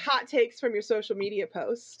some of your hot takes from your social media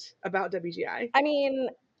post about WGI? I mean,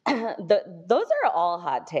 those are all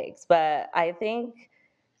hot takes, but I think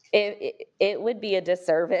it would be a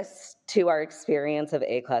disservice to our experience of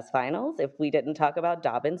A-class finals if we didn't talk about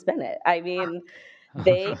Dobbins Bennett. I mean,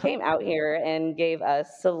 they came out here and gave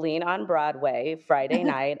us Celine on Broadway Friday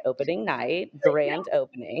night, opening night, grand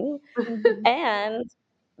opening, and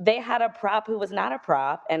they had a prop who was not a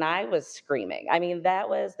prop, and I was screaming. I mean,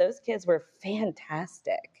 those kids were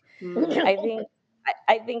fantastic. I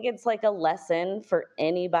think it's like a lesson for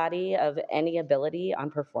anybody of any ability on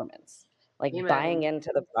performance, like buying into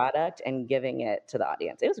the product and giving it to the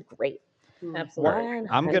audience. It was great. Absolutely.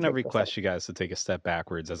 I'm going to request you guys to take a step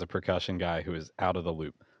backwards as a percussion guy who is out of the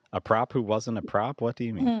loop. A prop who wasn't a prop? What do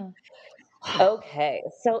you mean? Okay.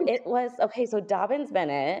 So Dobbins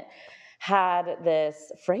Bennett had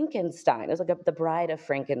this Frankenstein. It was like the Bride of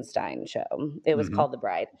Frankenstein show. It was called The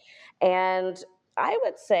Bride. And I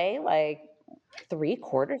would say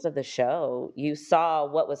 3/4 of the show, you saw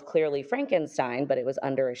what was clearly Frankenstein, but it was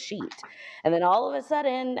under a sheet. And then all of a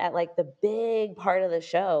sudden, at the big part of the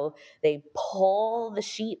show, they pull the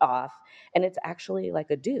sheet off, and it's actually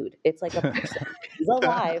like a dude. It's like a person. He's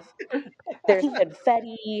alive. There's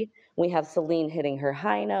confetti. We have Celine hitting her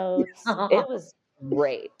high notes. It was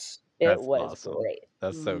great. It was awesome. great.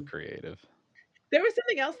 That's so creative. There was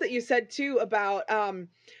something else that you said too about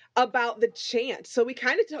about the chant. So we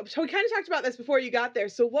kind of talked about this before you got there.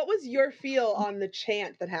 So what was your feel on the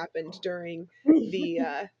chant that happened during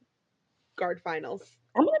the guard finals?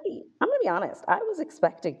 I'm gonna be honest. I was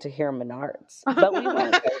expecting to hear Menards, but we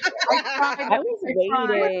won't go there. I was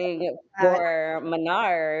waiting for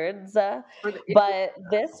Menards, but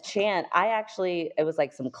this chant, it was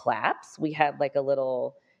like some claps. We had like a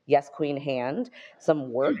little yes queen hand,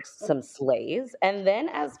 some works, some slays, and then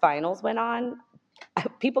as finals went on,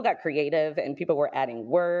 people got creative and people were adding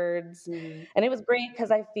words. And it was great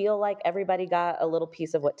because I feel like everybody got a little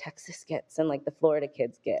piece of what Texas gets and like the Florida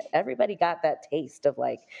kids get. Everybody got that taste of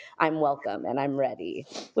like, I'm welcome and I'm ready,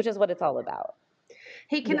 which is what it's all about.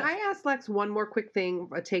 Hey, can I ask Lex one more quick thing,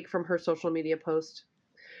 a take from her social media post?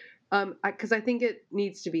 Because I think it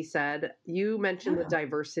needs to be said. You mentioned the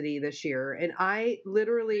diversity this year, and I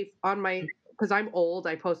literally because I'm old,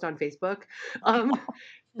 I post on Facebook.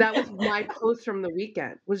 That was my post from the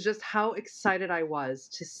weekend, was just how excited I was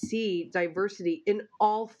to see diversity in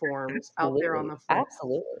all forms out there on the floor.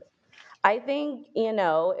 Absolutely. I think,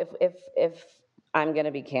 if I'm going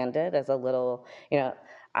to be candid as a little,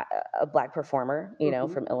 a Black performer,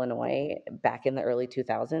 from Illinois back in the early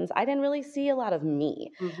 2000s, I didn't really see a lot of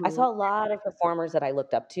me. I saw a lot of performers that I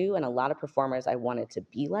looked up to and a lot of performers I wanted to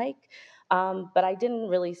be like. But I didn't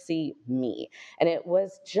really see me. And it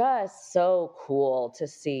was just so cool to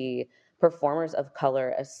see performers of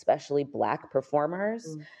color, especially Black performers.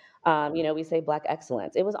 We say Black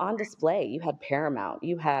excellence. It was on display. You had Paramount.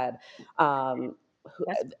 You had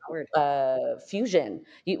Fusion.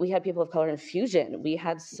 We had people of color in Fusion. We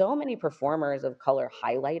had so many performers of color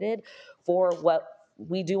highlighted for what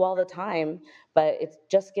we do all the time, but it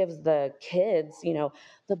just gives the kids,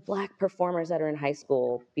 the Black performers that are in high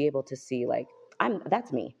school, be able to see like,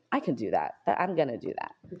 that's me. I can do that. I'm gonna do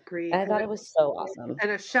that. Agreed. And I thought it was so awesome. And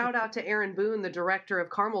a shout out to Erin Boone, the director of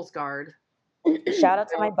Carmel's Guard. Shout out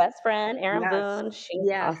to my best friend, Erin Boone. She's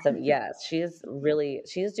awesome. Yes, she's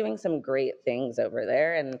doing some great things over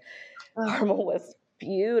there. And Carmel was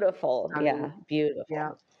beautiful. Yeah, beautiful.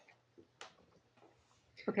 Yeah.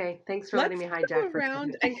 Okay, thanks for letting me hijack for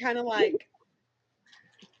around and kind of like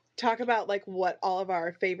talk about like what all of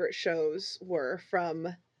our favorite shows were from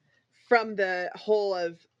the whole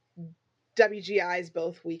of WGI's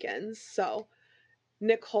both weekends. So,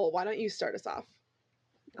 Nicole, why don't you start us off?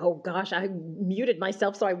 Oh gosh, I muted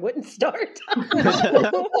myself so I wouldn't start. Is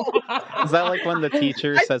that like when the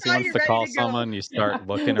teacher says he wants to call someone, you start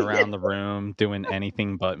looking around the room, doing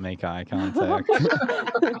anything but make eye contact? I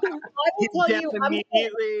will tell you,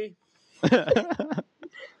 immediately.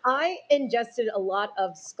 I ingested a lot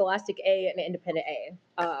of Scholastic A and Independent A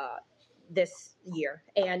this year,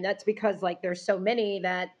 and that's because like there's so many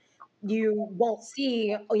that you won't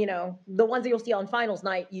see, the ones that you'll see on finals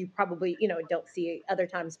night, you probably, don't see other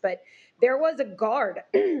times. But there was a guard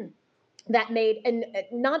that made, and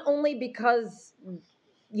not only because,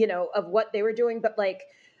 of what they were doing, but like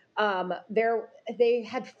they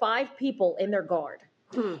had 5 people in their guard.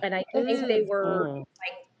 And I think they were like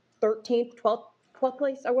 13th, 12th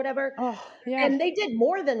place or whatever. And they did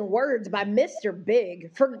more than words by Mr.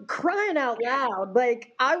 Big, for crying out loud.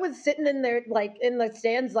 Like I was sitting in there, like in the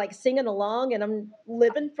stands, like singing along, and I'm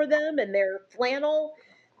living for them and their flannel.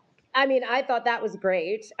 I mean, I thought that was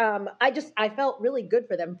great. I felt really good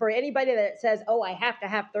for them. For anybody that says, "Oh, I have to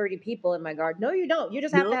have 30 people in my guard," no, you don't. You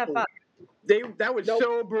just have to have 5. That was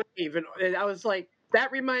so brave, and I was like,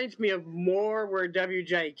 that reminds me of more where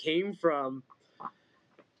WGI came from.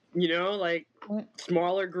 Like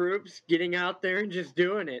smaller groups getting out there and just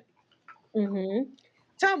doing it.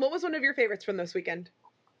 Tom, what was one of your favorites from this weekend?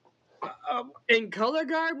 In color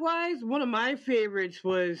guard wise, one of my favorites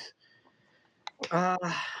was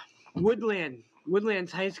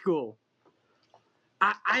Woodlands High School.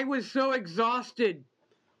 I was so exhausted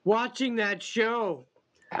watching that show.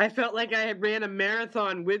 I felt like I had ran a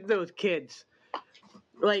marathon with those kids.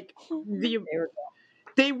 Like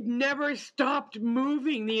they never stopped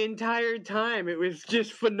moving the entire time. It was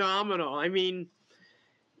just phenomenal. I mean,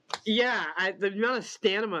 yeah, the amount of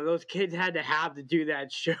stamina those kids had to have to do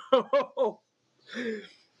that show.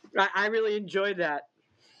 I really enjoyed that.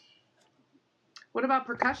 What about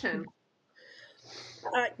percussion?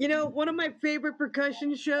 One of my favorite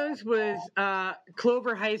percussion shows was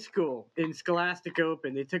Clover High School in Scholastic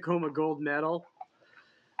Open. They took home a gold medal.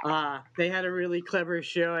 They had a really clever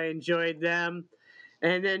show. I enjoyed them.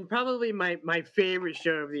 And then probably my favorite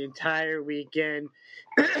show of the entire weekend,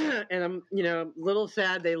 and I'm a little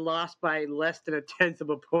sad they lost by less than a 1/10 of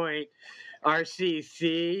a point,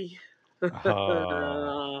 RCC.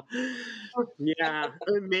 Yeah,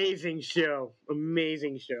 amazing show.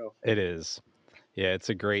 It is. Yeah, it's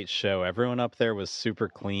a great show. Everyone up there was super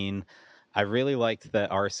clean. I really liked that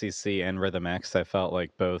RCC and Rhythm X. I felt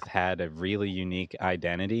like both had a really unique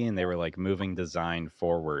identity and they were like moving design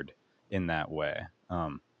forward in that way.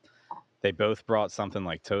 They both brought something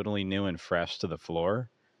like totally new and fresh to the floor.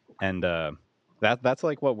 And that's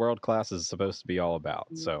like what world class is supposed to be all about.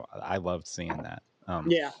 So I loved seeing that.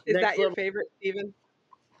 Yeah. Is that Next your level. favorite, Steven?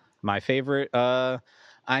 My favorite,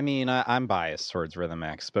 I mean, I'm biased towards Rhythm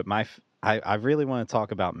X, but I really want to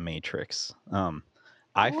talk about Matrix.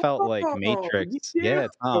 I felt like Oh, you Matrix, do? yeah,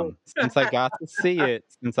 Tom, since I got to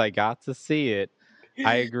see it,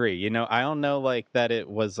 I agree. You know, I don't know like that it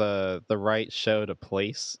was the right show to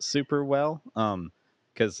place super well.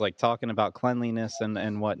 Because like talking about cleanliness and Yeah.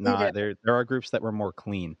 whatnot, there are groups that were more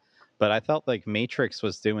clean. But I felt like Matrix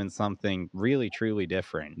was doing something really truly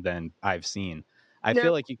different than I've seen. I Now,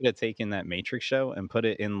 feel like you could have taken that Matrix show and put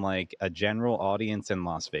it in like a general audience in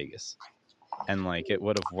Las Vegas. And like it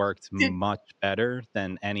would have worked did, much better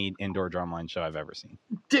than any indoor drumline show I've ever seen.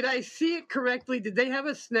 did I see it correctly? Did they have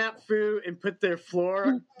a snafu and put their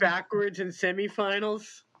floor backwards in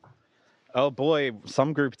semifinals? Oh boy,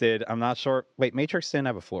 some group did. I'm not sure. Wait, Matrix didn't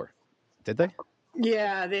have a floor. Did they?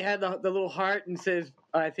 Yeah, they had the little heart and says,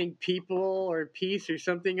 I think people or peace or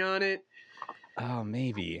something on it. Oh,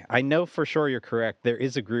 maybe. I know for sure you're correct. There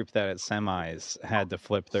is a group that at semis had to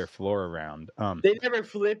flip their floor around. They never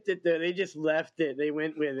flipped it though. They just left it. They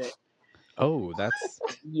went with it. Oh, that's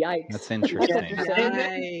Yikes. interesting. And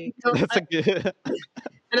then, Yikes. That's a good.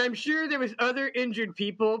 and I'm sure there was other injured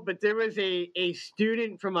people, but there was a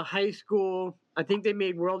student from a high school. I think they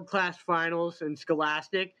made world class finals in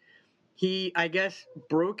Scholastic. He, I guess,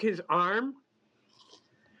 broke his arm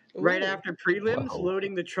right Ooh. after prelims, Whoa.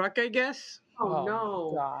 loading the truck, I guess. Oh,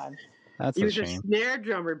 no. God. That's He a was a shame. snare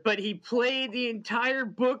drummer, but he played the entire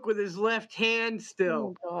book with his left hand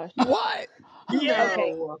still. Oh gosh. What? Yeah,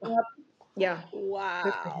 Okay. No. Yeah. Good for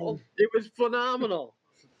Wow. him. it was phenomenal.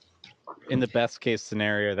 In the best case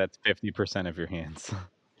scenario, that's 50% of your hands.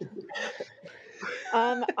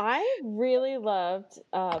 I really loved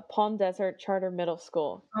Palm Desert Charter Middle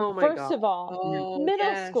School. Oh, my First God. of all, Oh, middle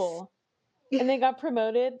yes. school. And they got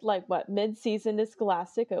promoted like what, mid-season to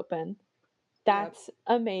Scholastic Open. That's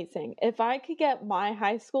amazing. If I could get my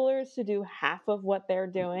high schoolers to do half of what they're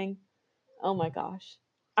doing, oh my gosh.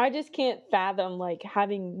 I just can't fathom like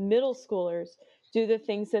having middle schoolers do the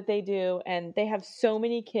things that they do, and they have so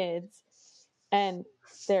many kids and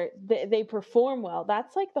they perform well.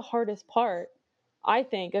 That's like the hardest part, I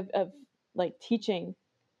think, of like teaching,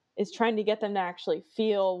 is trying to get them to actually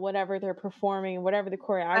feel whatever they're performing, whatever the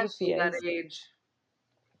Especially choreography that is. age.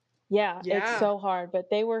 Yeah, Yeah. it's so hard, but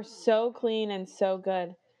they were so clean and so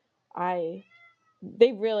good.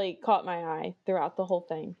 They really caught my eye throughout the whole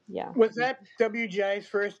thing. Yeah. Was that WGI's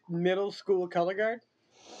first middle school color guard?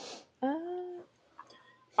 I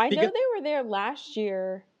know Because they were there last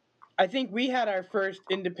year. I think we had our first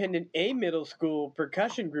independent A middle school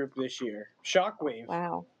percussion group this year, Shockwave.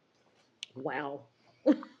 Wow. Wow.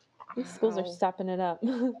 These schools are Wow. stepping it up.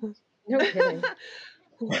 No kidding.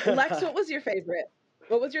 Lex, what was your favorite?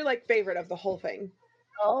 What was your like favorite of the whole thing?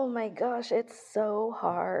 Oh my gosh, it's so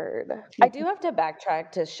hard. I do have to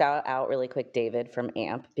backtrack to shout out really quick David from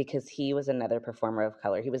AMP, because he was another performer of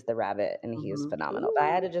color. He was the rabbit and he was phenomenal. But I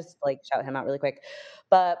had to just like shout him out really quick.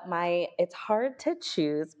 But it's hard to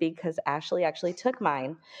choose because Ashley actually took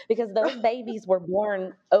mine, because those babies were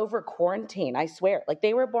born over quarantine. I swear. Like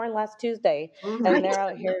they were born last Tuesday and they're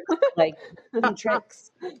out here like doing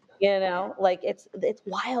tricks, like it's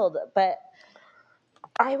wild. But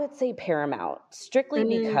I would say Paramount, strictly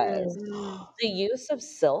because the use of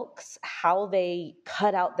silks, how they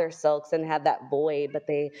cut out their silks and had that void, but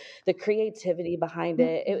the creativity behind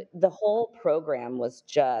it, the whole program was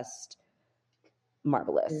just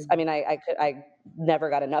marvelous. I mean, I never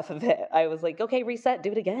got enough of it. I was like, okay, reset,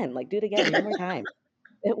 do it again, like do it again, one more time.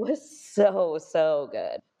 It was so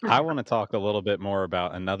good. I want to talk a little bit more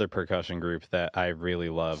about another percussion group that I really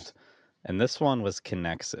loved. And this one was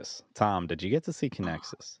Connexus. Tom, did you get to see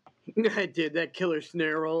Connexus? I did that killer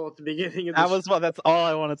snare roll at the beginning of the That's all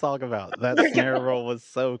I want to talk about. That snare roll was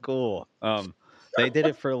so cool. They did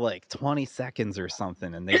it for like 20 seconds or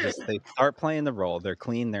something, and they start playing the roll, they're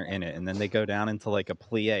clean, they're in it, and then they go down into like a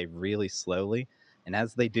plie really slowly. And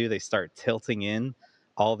as they do, they start tilting in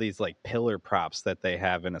all these like pillar props that they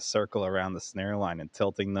have in a circle around the snare line and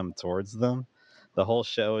tilting them towards them. The whole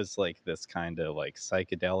show is like this kind of like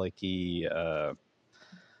psychedelic-y,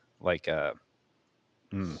 like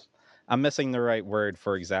I'm missing the right word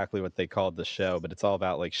for exactly what they called the show, but it's all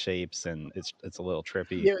about like shapes and it's a little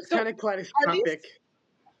trippy. Yeah, it's kind of kaleidoscopic.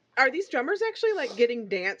 Are these drummers actually like getting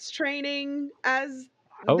dance training as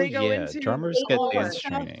Oh they go yeah, into drummers get fall and dance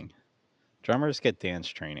stuff? training. Drummers get dance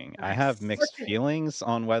training. I have Nice. mixed feelings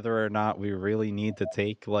on whether or not we really need to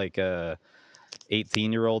take like a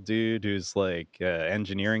 18-year-old dude who's like an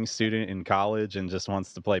engineering student in college and just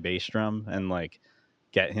wants to play bass drum and like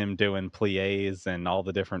get him doing plies and all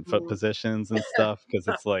the different foot positions and stuff, because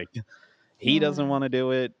it's like he doesn't want to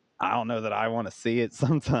do it. I don't know that I want to see it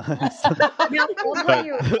sometimes. Now, I'll tell but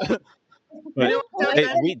you. but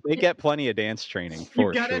That- they get plenty of dance training You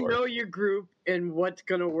for gotta sure. know your group and what's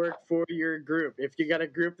gonna work for your group. If you got a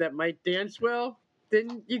group that might dance well,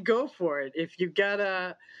 then you go for it. If you got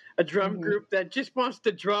a drum group that just wants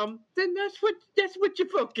to drum, then that's what you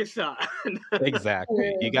focus on.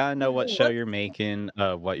 Exactly. You gotta know what show you're making,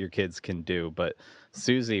 what your kids can do. But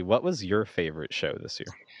Susie, what was your favorite show this year?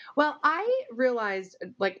 Well, I realized,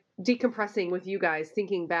 like, decompressing with you guys,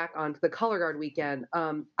 thinking back onto the Color Guard weekend,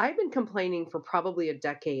 I've been complaining for probably a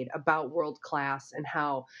decade about world class and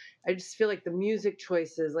how I just feel like the music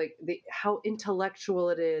choices, like how intellectual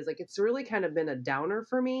it is, like it's really kind of been a downer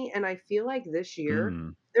for me. And I feel like this year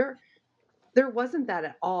Mm. there wasn't that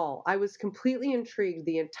at all. I was completely intrigued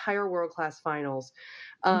the entire world class finals.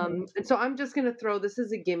 And so I'm just going to throw this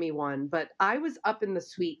as a gimme one, but I was up in the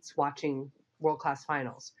suites watching world class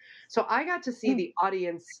finals. So I got to see the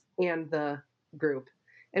audience and the group.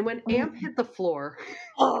 And when Amp hit the floor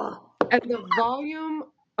and the volume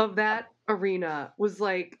of that arena was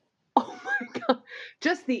like, oh my God,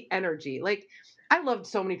 just the energy. Like, I loved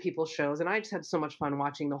so many people's shows and I just had so much fun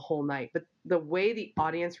watching the whole night. But the way the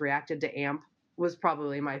audience reacted to Amp was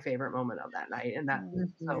probably my favorite moment of that night. And that,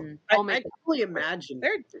 so I can only imagine.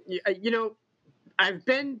 I've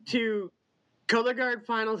been to color guard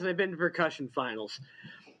finals and I've been to percussion finals.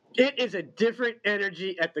 It is a different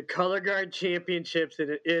energy at the color guard championships than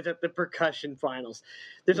it is at the percussion finals.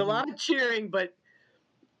 There's a lot of cheering, but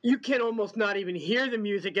you can almost not even hear the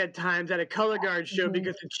music at times at a color guard show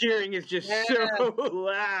because the cheering is just so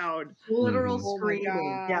loud. Literal Oh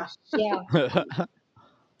screaming. Yeah. Yeah.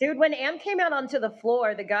 Dude, when Am came out onto the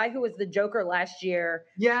floor, the guy who was the Joker last year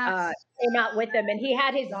came out with him, and he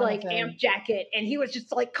had his like Amp jacket, and he was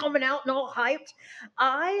just like coming out and all hyped.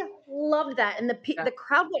 I loved that, and the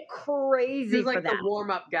crowd went crazy He was like for that. the warm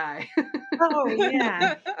up guy. Oh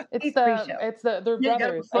yeah, It's their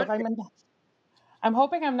brothers. I'm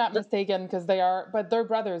hoping I'm not mistaken because they are, but they're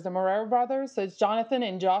brothers, the Morero brothers. So it's Jonathan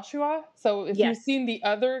and Joshua. So if you've seen the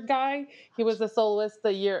other guy, he was a soloist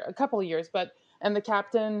a couple of years, and the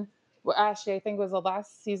captain, Ashley, I think was the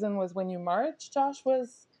last season was when you marched. Josh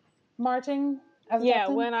was marching as a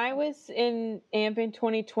captain. When I was in AMP in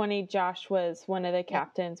 2020, Josh was one of the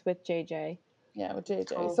captains with JJ. Yeah, with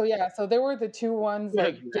JJ. So they were the two ones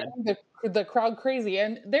like getting the crowd crazy,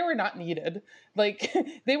 and they were not needed. Like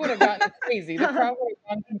they would have gotten crazy. The crowd would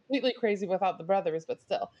have gone completely crazy without the brothers, but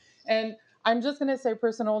still. And I'm just gonna say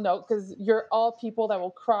personal note because you're all people that will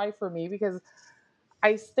cry for me because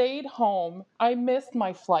I stayed home. I missed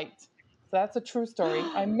my flight. So that's a true story.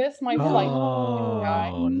 I missed my flight.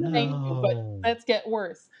 Oh Thank you, but let's get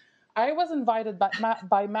worse. I was invited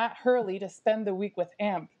by Matt Hurley to spend the week with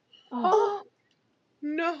Amp. Oh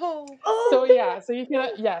no! So yeah, so you can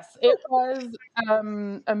yes, it was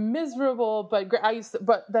a miserable but great.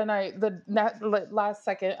 But then last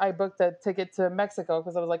second I booked a ticket to Mexico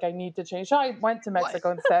because I was like I need to change. So I went to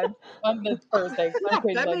Mexico instead on the Thursday. I'm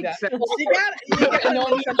crazy That like makes that. sense. You gotta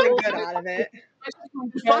make something good out of it.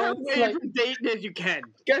 As far away from Dayton as you can.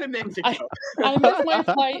 Go to Mexico. I missed my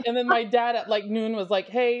flight, and then my dad at like noon was like,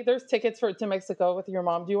 "Hey, there's tickets to Mexico with your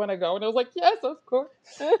mom. Do you want to go?" And I was like, "Yes, of course."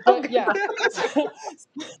 But yeah,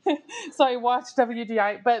 so I watched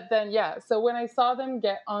WGI. But then so when I saw them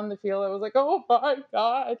get on the field, I was like, "Oh my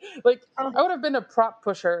god!" Like I would have been a prop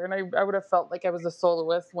pusher, and I would have felt like I was a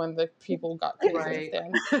soloist when the people got crazy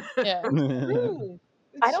in the stands. Yeah.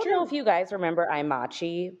 I don't know if you guys remember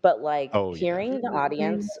Imachi, but like hearing the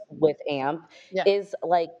audience with Amp is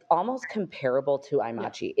like almost comparable to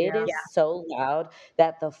Imachi. It is so loud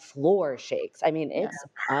that the floor shakes. I mean, it's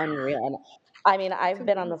unreal. And I mean, I've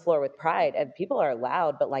been on the floor with Pride and people are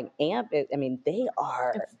loud, but like Amp, they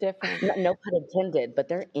are. It's different. No pun intended, but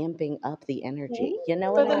they're amping up the energy. You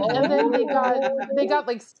know what I mean? And then they got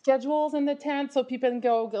like schedules in the tent so people can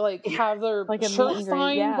go like have their like shirts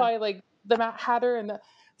signed by like the Mad Hatter and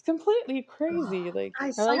it's completely crazy. Like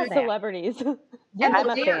I like celebrities. I'm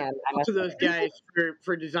a fan. To those guys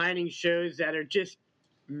for designing shows that are just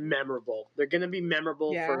memorable. They're going to be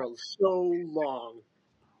memorable for so long.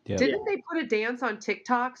 Yeah. Didn't they put a dance on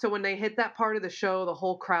TikTok? So when they hit that part of the show, the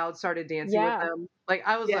whole crowd started dancing with them. Like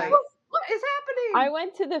I was like, what is happening? I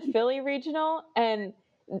went to the Philly regional and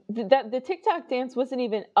that the TikTok dance wasn't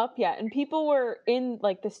even up yet, and people were in,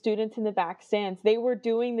 like, the students in the back stands. They were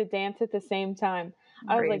doing the dance at the same time.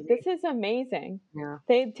 I was like, this is amazing. Yeah.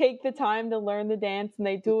 They take the time to learn the dance and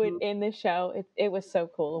they do it in the show. It was so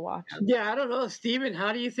cool to watch. Yeah, I don't know, Steven,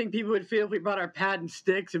 how do you think people would feel if we brought our pad and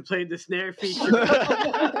sticks and played the snare feature?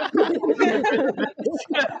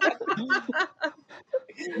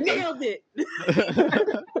 Nailed it.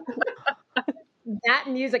 That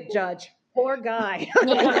music judge, poor guy.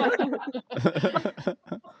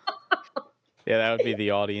 Yeah, that would be the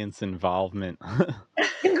audience involvement.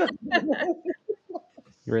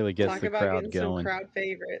 Really gets Talk the about crowd getting going. some crowd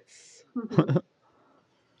favorites.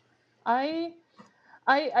 I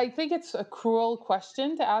think it's a cruel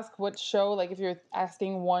question to ask what show, like if you're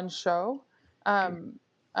asking one show.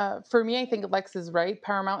 For me, I think Lex is right,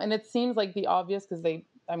 Paramount, and it seems like the obvious because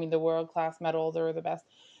the world-class medals are the best.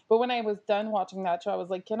 But when I was done watching that show, I was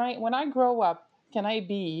like, when I grow up, can I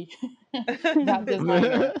be that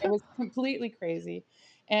designer? It was completely crazy.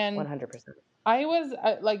 And 100%. I was,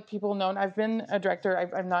 like people know, I've been a director,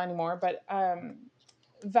 I'm not anymore, but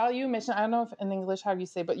value, mission, I don't know if in English how you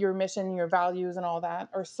say, but your mission, your values and all that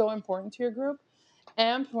are so important to your group.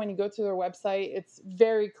 AMP, when you go to their website, it's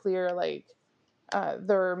very clear, like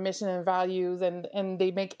their mission and values, and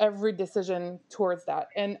they make every decision towards that.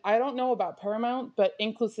 And I don't know about Paramount, but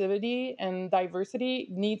inclusivity and diversity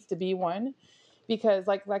needs to be one, because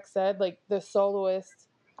like Lex said, like the soloist,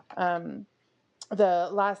 the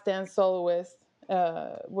Last Dance soloist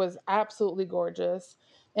was absolutely gorgeous.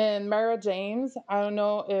 And Mara James, I don't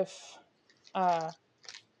know uh,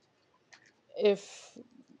 if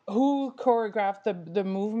who choreographed the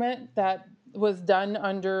movement that was done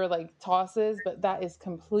under like tosses, but that is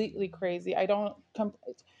completely crazy.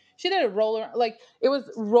 She did a roller, like it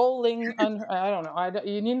was rolling on her. I don't know.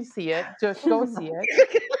 You need to see it. Just go see it.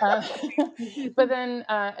 But then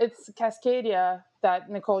it's Cascadia that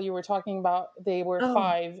Nicole you were talking about. They were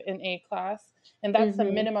 5 in A class, and that's the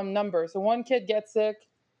minimum number. So one kid gets sick,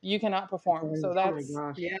 you cannot perform. So that's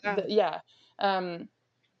yeah.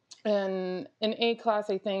 And in A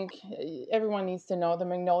class, I think everyone needs to know the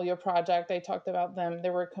Magnolia Project. I talked about them.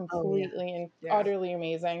 They were completely and utterly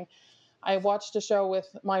amazing. I watched a show with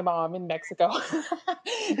my mom in Mexico,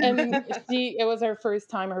 and it was her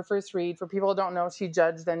first time, her first read. For people who don't know, she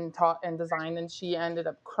judged and taught and designed, and she ended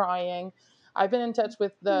up crying. I've been in touch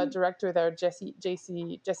with the director there, Jessie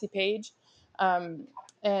Page,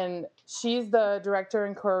 and she's the director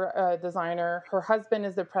and designer. Her husband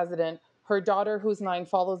is the president. Her daughter, who's 9,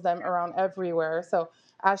 follows them around everywhere. So,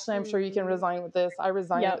 Ashley, I'm sure you can resign with this. I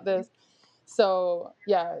resign with this. So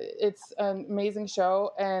yeah, it's an amazing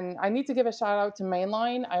show, and I need to give a shout out to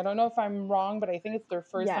Mainline. I don't know if I'm wrong, but I think it's their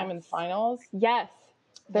first time in finals. Yes,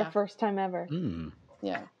 their first time ever.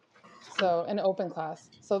 Yeah. So an open class.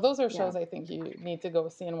 So those are shows I think you need to go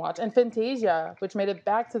see and watch. And Fantasia, which made it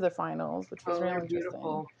back to the finals, which was really interesting.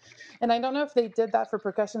 Beautiful. And I don't know if they did that for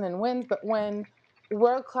percussion and winds, but when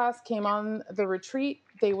World Class came on the retreat,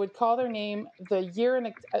 they would call their name, the year,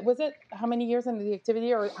 and was it how many years into the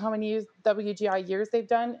activity, or how many years WGI years they've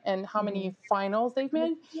done, and how many finals they've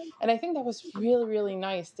made. And I think that was really, really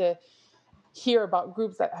nice to hear about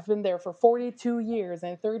groups that have been there for 42 years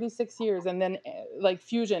and 36 years, and then like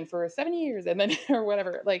Fusion for 7 years, and then or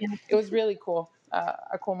whatever. Like it was really cool,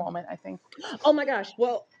 a cool moment, I think. Oh my gosh!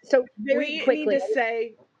 Well, so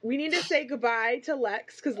we need to say goodbye to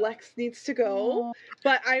Lex because Lex needs to go.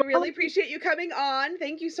 But I really appreciate you coming on.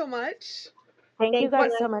 Thank you so much. Thank you guys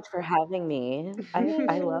so much for having me.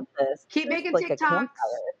 I love this. Keep It's making like TikToks. a campfire.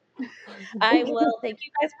 I will. Thank you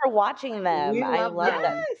guys for watching them. I love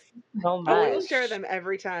them so much. Oh, we will share them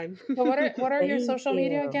every time. So what are your Thank social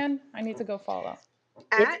media you. again? I need to go follow.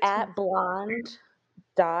 It's at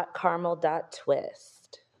blonde.caramel.twist.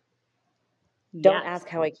 Don't ask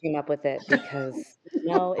how I came up with it because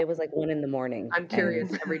it was like 1 a.m. I'm curious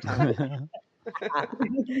every time.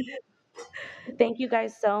 Thank you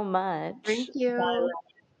guys so much. Thank you.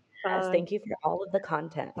 Yes, thank you for all of the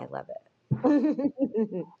content. I love it.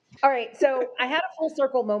 All right, so I had a full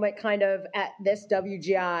circle moment kind of at this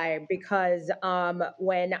WGI because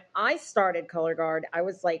when I started Color Guard, I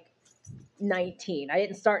was like 19. I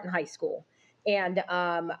didn't start in high school. And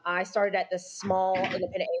I started at this small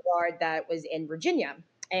independent A-Guard that was in Virginia.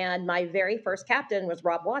 And my very first captain was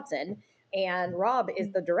Rob Watson. And Rob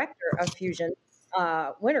is the director of Fusion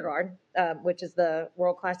Winter Guard, which is the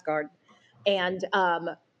world-class guard. And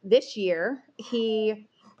this year, he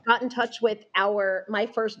got in touch with my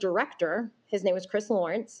first director. His name was Chris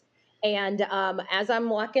Lawrence. And as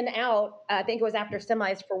I'm walking out, I think it was after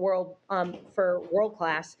semis for world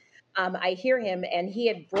class, I hear him, and he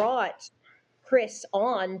had brought Chris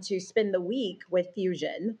on to spend the week with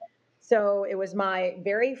Fusion. So it was my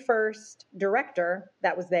very first director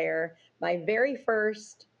that was there, my very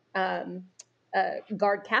first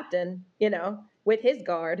guard captain, with his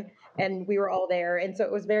guard, and we were all there. And so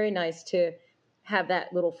it was very nice to have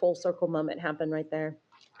that little full circle moment happen right there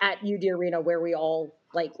at UD Arena, where we all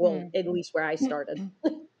at least where I started.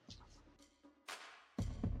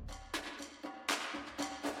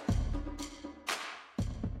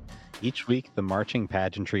 Each week, the Marching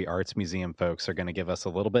Pageantry Arts Museum folks are going to give us a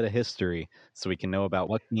little bit of history so we can know about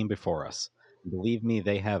what came before us. And believe me,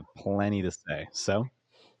 they have plenty to say. So,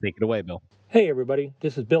 take it away, Bill. Hey everybody,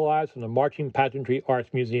 this is Bill Ives from the Marching Pageantry Arts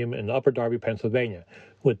Museum in Upper Darby, Pennsylvania,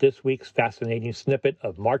 with this week's fascinating snippet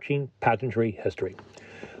of marching pageantry history.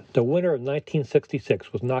 The winter of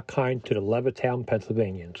 1966 was not kind to the Levittown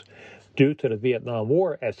Pennsylvanians. Due to the Vietnam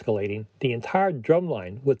War escalating, the entire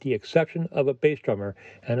drumline, with the exception of a bass drummer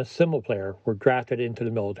and a cymbal player, were drafted into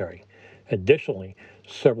the military. Additionally,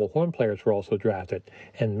 several horn players were also drafted,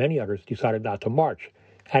 and many others decided not to march.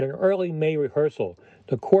 At an early May rehearsal,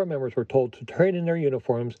 the Corps members were told to turn in their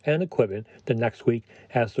uniforms and equipment the next week,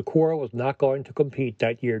 as the Corps was not going to compete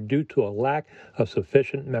that year due to a lack of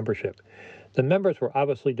sufficient membership. The members were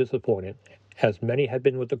obviously disappointed, as many had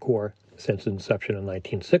been with the Corps since inception in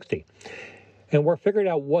 1960, and were figuring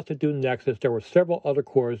out what to do next, as there were several other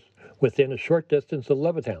corps within a short distance of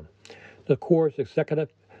Levittown. The Corps'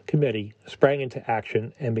 executive committee sprang into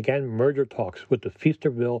action and began merger talks with the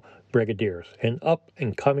Feasterville Brigadiers, an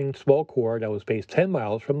up-and-coming small corps that was based 10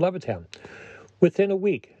 miles from Levittown. Within a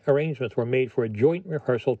week, arrangements were made for a joint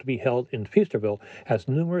rehearsal to be held in Feasterville, as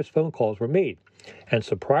numerous phone calls were made. And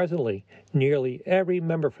surprisingly, nearly every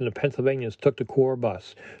member from the Pennsylvanians took the Corps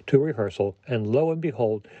bus to rehearsal, and lo and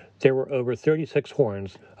behold, there were over 36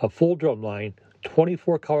 horns, a full drum line,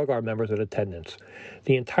 24 color guard members in attendance.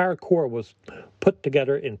 The entire Corps was put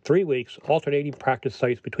together in 3 weeks, alternating practice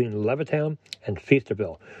sites between Levittown and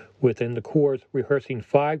Feasterville, within the Corps rehearsing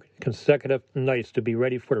 5 consecutive nights to be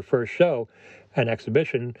ready for the first show, an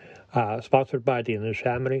exhibition sponsored by the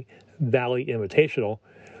Neshaminy Valley Invitational.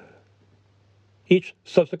 Each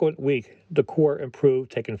subsequent week, the Corps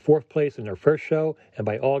improved, taking 4th place in their first show, and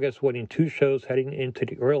by August winning 2 shows heading into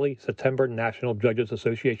the early September National Judges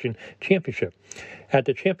Association Championship. At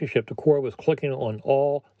the championship, the Corps was clicking on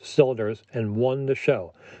all cylinders and won the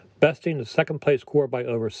show, besting the second-place Corps by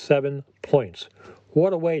over 7 points.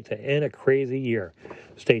 What a way to end a crazy year.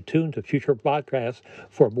 Stay tuned to future podcasts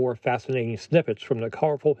for more fascinating snippets from the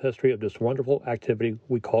colorful history of this wonderful activity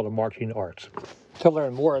we call the marching arts. To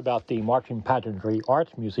learn more about the Marching Pageantry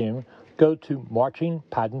Arts Museum, go to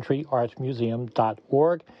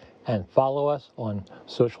marchingpageantryartsmuseum.org and follow us on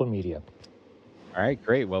social media. All right,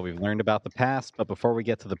 great. Well, we've learned about the past, but before we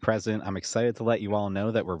get to the present, I'm excited to let you all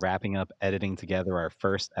know that we're wrapping up editing together our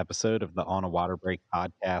first episode of the On a Water Break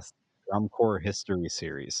podcast Drum Corps History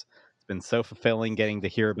Series. It's been so fulfilling getting to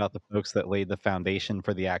hear about the folks that laid the foundation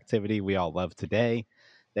for the activity we all love today.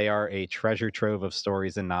 They are a treasure trove of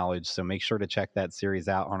stories and knowledge, so make sure to check that series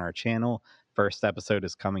out on our channel. First episode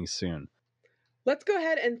is coming soon. Let's go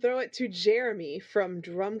ahead and throw it to Jeremy from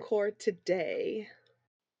Drum Corps Today.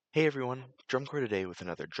 Hey everyone, Drum Corps Today with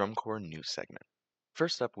another Drum Corps news segment.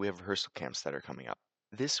 First up, we have rehearsal camps that are coming up.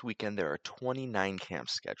 This weekend there are 29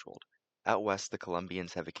 camps scheduled. Out west, the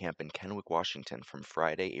Columbians have a camp in Kennewick, Washington from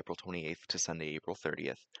Friday, April 28th to Sunday, April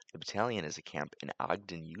 30th. The battalion has a camp in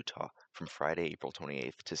Ogden, Utah from Friday, April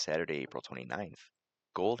 28th to Saturday, April 29th.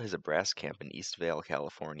 Gold has a brass camp in East Vale,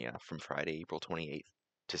 California from Friday, April 28th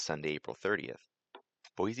to Sunday, April 30th.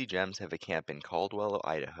 Boise Gems have a camp in Caldwell,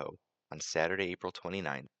 Idaho on Saturday, April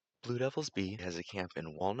 29th. Blue Devils B has a camp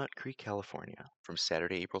in Walnut Creek, California from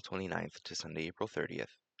Saturday, April 29th to Sunday, April 30th.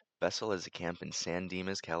 Bessel has a camp in San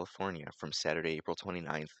Dimas, California from Saturday, April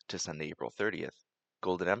 29th to Sunday, April 30th.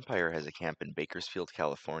 Golden Empire has a camp in Bakersfield,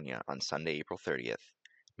 California on Sunday, April 30th.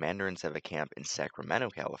 Mandarins have a camp in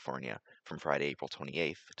Sacramento, California from Friday, April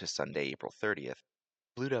 28th to Sunday, April 30th.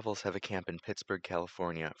 Blue Devils have a camp in Pittsburgh,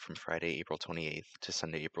 California from Friday, April 28th to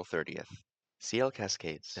Sunday, April 30th. CL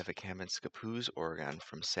Cascades have a camp in Scappoose, Oregon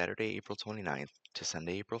from Saturday, April 29th to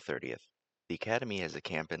Sunday, April 30th. The Academy has a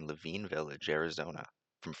camp in Levine Village, Arizona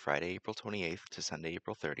from Friday, April 28th to Sunday,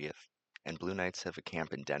 April 30th. And Blue Knights have a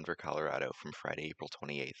camp in Denver, Colorado from Friday, April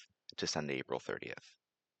 28th to Sunday, April 30th.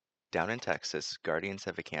 Down in Texas, Guardians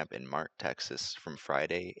have a camp in Mart, Texas from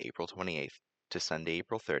Friday, April 28th to Sunday,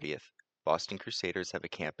 April 30th. Boston Crusaders have a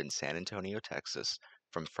camp in San Antonio, Texas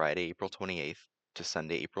from Friday, April 28th to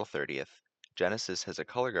Sunday, April 30th. Genesis has a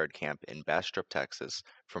color guard camp in Bastrop, Texas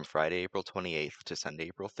from Friday, April 28th to Sunday,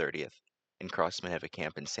 April 30th. And Crossmen have a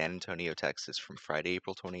camp in San Antonio, Texas from Friday,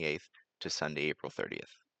 April 28th to Sunday, April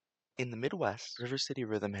 30th. In the Midwest, River City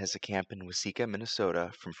Rhythm has a camp in Waseca,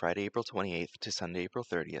 Minnesota from Friday, April 28th to Sunday, April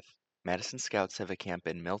 30th. Madison Scouts have a camp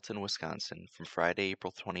in Milton, Wisconsin from Friday,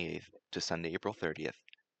 April 28th to Sunday, April 30th.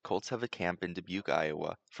 Colts have a camp in Dubuque,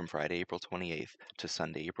 Iowa from Friday, April 28th to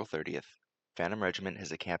Sunday, April 30th. Phantom Regiment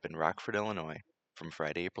has a camp in Rockford, Illinois from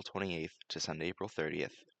Friday, April 28th to Sunday, April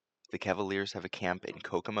 30th. The Cavaliers have a camp in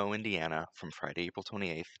Kokomo, Indiana from Friday, April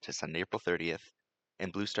 28th to Sunday, April 30th.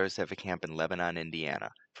 And Blue Stars have a camp in Lebanon, Indiana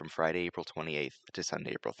from Friday, April 28th to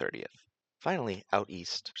Sunday, April 30th. Finally, out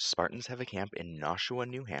east, Spartans have a camp in Nashua,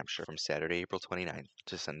 New Hampshire from Saturday, April 29th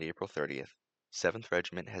to Sunday, April 30th. 7th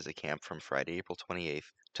Regiment has a camp from Friday, April 28th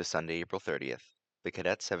to Sunday, April 30th. The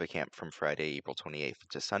Cadets have a camp from Friday, April 28th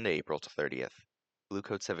to Sunday, April 30th.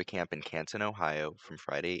 Bluecoats have a camp in Canton, Ohio from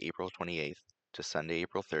Friday, April 28th to Sunday,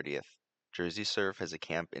 April 30th. Jersey Surf has a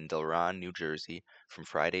camp in Delran, New Jersey from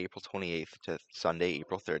Friday, April 28th to Sunday,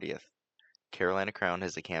 April 30th. Carolina Crown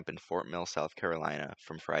has a camp in Fort Mill, South Carolina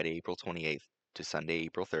from Friday, April 28th to Sunday,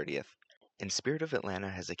 April 30th. And Spirit of Atlanta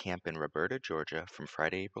has a camp in Roberta, Georgia from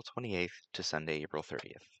Friday, April 28th to Sunday, April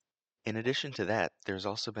 30th. In addition to that, there's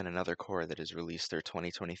also been another corps that has released their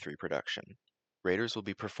 2023 production. Raiders will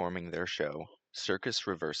be performing their show, Circus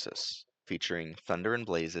Reversus, featuring Thunder and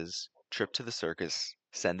Blazes, Trip to the Circus,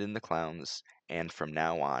 Send in the Clowns, and From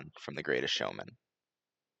Now On from The Greatest Showman.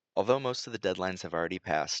 Although most of the deadlines have already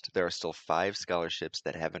passed, there are still 5 scholarships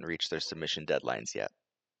that haven't reached their submission deadlines yet.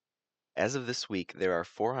 As of this week, there are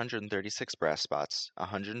 436 brass spots,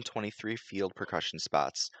 123 field percussion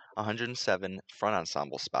spots, 107 front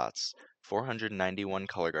ensemble spots, 491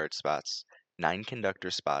 color guard spots, 9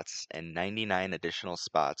 conductor spots, and 99 additional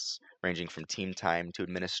spots ranging from team time to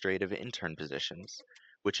administrative intern positions,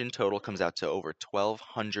 which in total comes out to over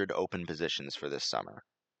 1,200 open positions for this summer.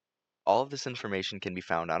 All of this information can be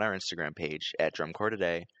found on our Instagram page at Drumcore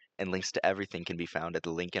Today, and links to everything can be found at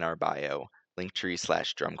the link in our bio,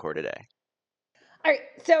 linktree/Drumcore Today. All right.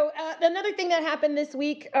 So another thing that happened this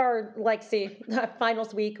week, or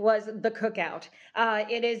finals week, was the cookout.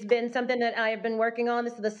 It has been something that I have been working on.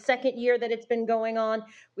 This is the second year that it's been going on.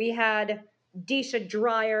 We had Deisha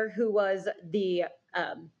Dreyer, who was the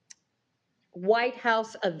White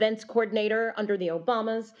House events coordinator under the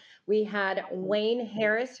Obamas. We had Wayne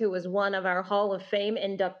Harris, who was one of our Hall of Fame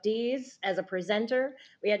inductees, as a presenter.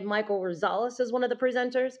 We had Michael Rosales as one of the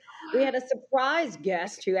presenters. We had a surprise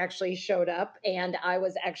guest who actually showed up, and I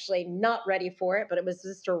was actually not ready for it, but it was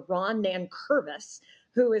Mr. Ron Nankervis,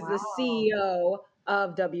 who is the CEO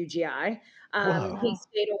of WGI. He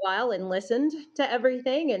stayed a while and listened to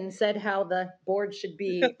everything and said how the board should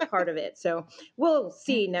be part of it. So we'll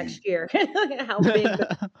see next year how big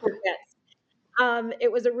the board gets.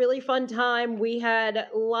 It was a really fun time. We had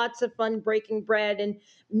lots of fun breaking bread and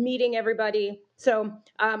meeting everybody. So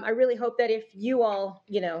I really hope that if you all,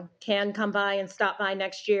 can come by and stop by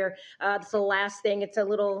next year, it's the last thing. It's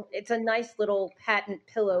a nice little patent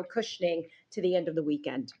pillow cushioning to the end of the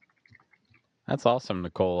weekend. That's awesome,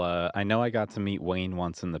 Nicole. I know I got to meet Wayne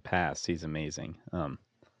once in the past. He's amazing.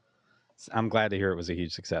 I'm glad to hear it was a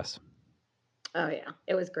huge success. Oh yeah,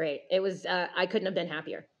 it was great. It was. I couldn't have been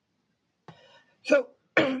happier. So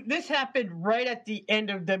this happened right at the end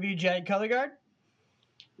of WGI Color Guard.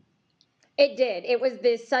 It did. It was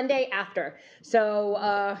the Sunday after. So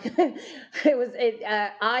I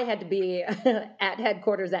had to be at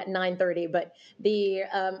headquarters at 9:30, but the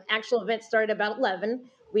actual event started about 11.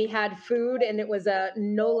 We had food, and it was a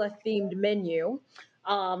NOLA themed menu.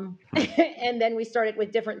 And then we started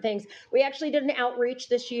with different things. We actually did an outreach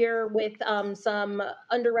this year with some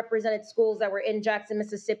underrepresented schools that were in Jackson,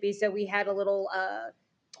 Mississippi. So we had a little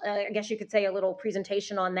I guess you could say a little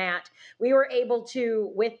presentation on that. We were able to,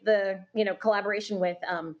 with the collaboration with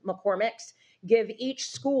McCormick's, give each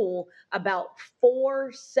school about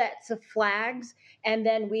 4 sets of flags, and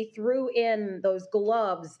then we threw in those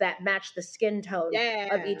gloves that match the skin tone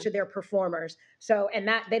of each of their performers. So, and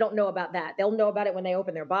that they don't know about that. They'll know about it when they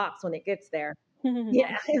open their box when it gets there.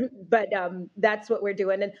 Yeah, but that's what we're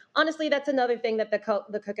doing. And honestly, that's another thing that the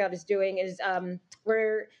cookout is doing is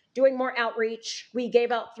we're doing more outreach. We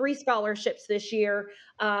gave out 3 scholarships this year.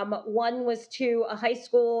 One was to a high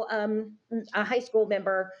school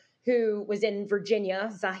member who was in Virginia,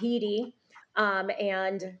 Zahidi.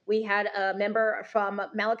 And we had a member from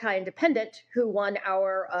Malachi Independent who won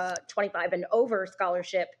our 25 and over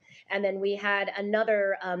scholarship. And then we had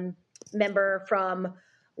another member from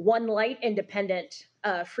One Light Independent,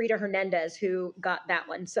 Frida Hernandez, who got that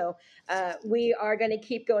one. So we are going to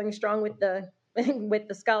keep going strong with the with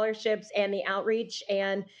the scholarships and the outreach,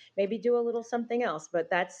 and maybe do a little something else. But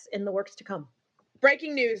that's in the works to come.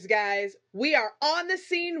 Breaking news, guys. We are on the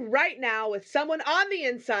scene right now with someone on the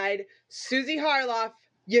inside. Susie Harloff,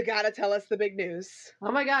 you gotta tell us the big news.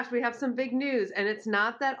 Oh my gosh, we have some big news. And it's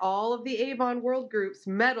not that all of the Avon World Groups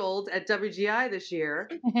medaled at WGI this year,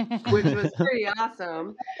 which was pretty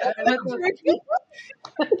awesome.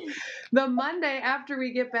 But the Monday after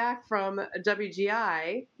we get back from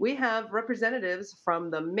WGI, we have representatives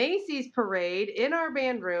from the Macy's parade in our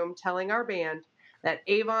band room telling our band that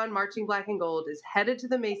Avon Marching Black and Gold is headed to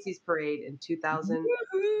the Macy's parade in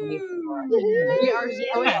 2024. We are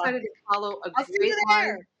so excited to follow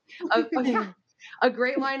a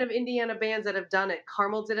great line of Indiana bands that have done it.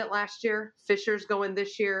 Carmel did it last year, Fisher's going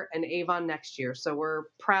this year, and Avon next year. So we're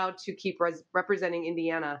proud to keep representing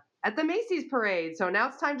Indiana at the Macy's parade. So now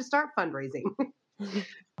it's time to start fundraising.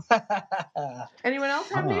 Anyone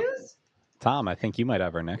else have news? Tom, I think you might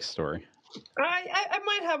have our next story. I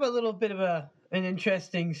might have a little bit of an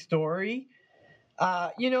interesting story.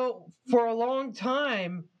 For a long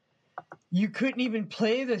time, you couldn't even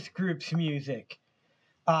play this group's music.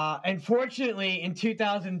 Unfortunately, in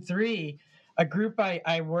 2003, a group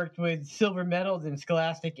I worked with, silver medals in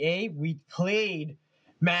Scholastic A, we played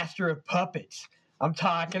Master of Puppets. I'm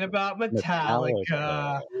talking about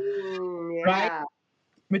Metallica. Right?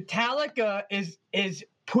 Metallica is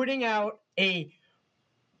putting out a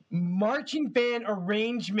marching band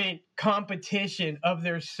arrangement competition of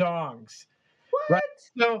their songs. What? Right?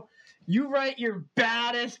 So you write your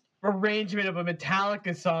baddest arrangement of a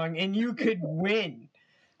Metallica song and you could win.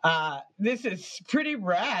 This is pretty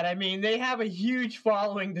rad. I mean, they have a huge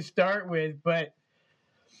following to start with, but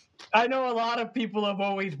I know a lot of people have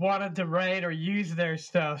always wanted to write or use their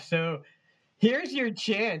stuff. So here's your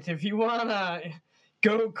chance. If you want to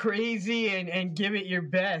go crazy and give it your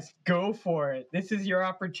best, go for it. This is your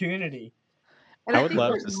opportunity. And I would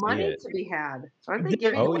love to see money to be had. Aren't they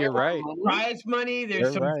giving away you're right. Prize money.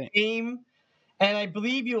 There's You're some fame. And I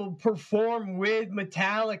believe you'll perform with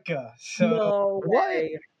Metallica. So No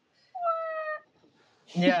way.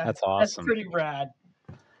 Yeah, that's awesome. That's pretty rad.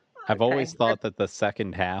 I've always thought that the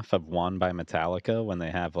second half of One by Metallica, when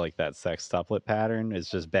they have like that sextuplet pattern, is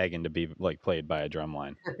just begging to be like played by a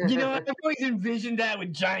drumline. I've always envisioned that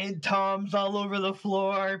with giant toms all over the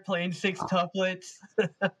floor playing sextuplets.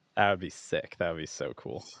 That would be sick. That would be so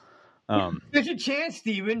cool. There's a chance,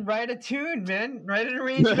 Steven. Write a tune, man. Write an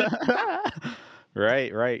arrangement.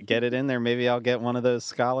 Right. Get it in there. Maybe I'll get one of those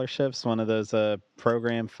scholarships, one of those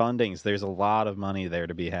program fundings. There's a lot of money there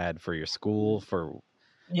to be had for your school.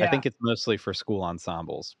 I think it's mostly for school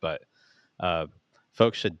ensembles, but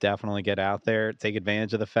folks should definitely get out there, take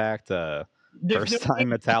advantage of the fact first time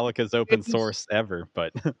Metallica's open source ever.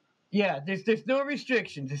 But yeah, there's no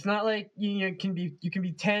restrictions. It's not like you can be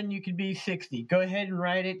 10, you can be 60. Go ahead and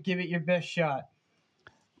write it. Give it your best shot.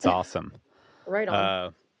 It's awesome. Right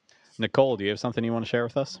on. Nicole, do you have something you want to share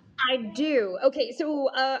with us? I do. Okay, so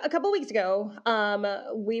a couple weeks ago,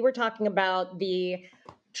 we were talking about the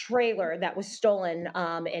trailer that was stolen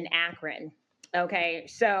in Akron. Okay,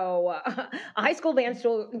 so a high school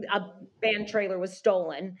band trailer was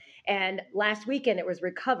stolen, and last weekend it was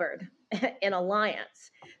recovered in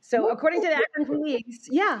Alliance. So according to the Akron police,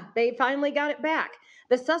 they finally got it back.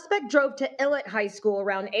 The suspect drove to Illett High School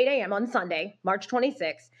around 8 a.m. on Sunday, March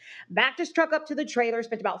 26th, backed his truck up to the trailer,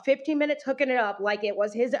 spent about 15 minutes hooking it up like it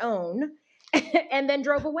was his own, and then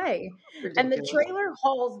drove away. Ridiculous. And the trailer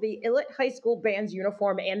hauls the Illett High School band's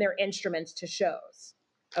uniform and their instruments to shows.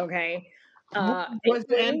 Okay. Was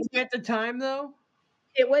it empty at the time, though?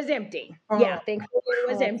 It was empty. Yeah, thankfully it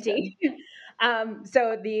was empty.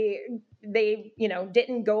 So they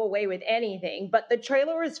didn't go away with anything, but the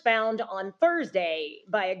trailer was found on Thursday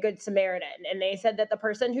by a Good Samaritan, and they said that the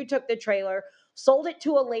person who took the trailer sold it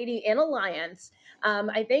to a lady in Alliance.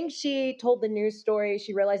 I think she told the news story.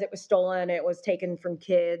 She realized it was stolen. It was taken from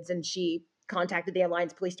kids, and she contacted the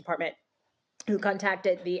Alliance Police Department, who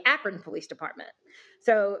contacted the Akron Police Department.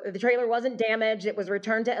 So the trailer wasn't damaged. It was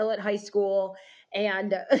returned to Illett High School,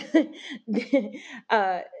 and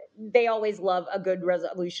they always love a good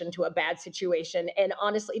resolution to a bad situation. And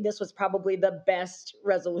honestly, this was probably the best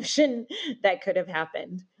resolution that could have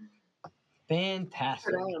happened.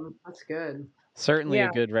 Fantastic. That's good. Certainly a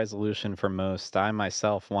good resolution for most. I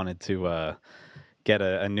myself wanted to get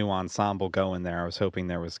a new ensemble going there. I was hoping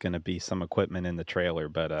there was going to be some equipment in the trailer,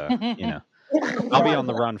 but I'll be on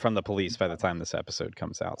the run from the police by the time this episode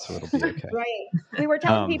comes out, so it'll be okay. Right. We were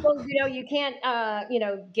telling people, you can't,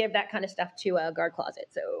 give that kind of stuff to a guard closet.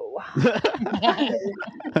 So,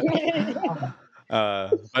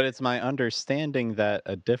 but it's my understanding that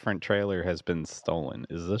a different trailer has been stolen.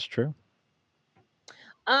 Is this true?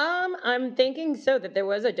 I'm thinking so that there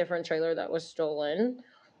was a different trailer that was stolen.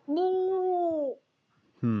 No.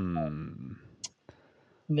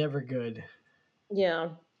 Never good. Yeah.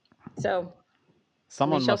 So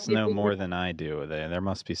someone must know more than I do. There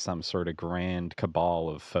must be some sort of grand cabal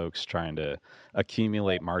of folks trying to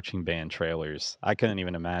accumulate marching band trailers. I couldn't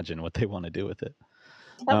even imagine what they want to do with it.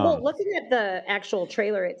 Well, looking at the actual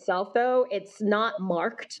trailer itself, though, it's not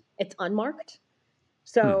marked. It's unmarked.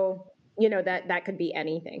 So, that could be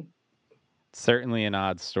anything. Certainly an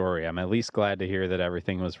odd story. I'm at least glad to hear that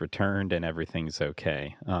everything was returned and everything's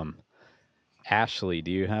okay. Ashley,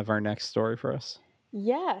 do you have our next story for us?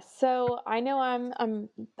 Yeah, so I know I'm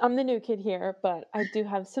the new kid here, but I do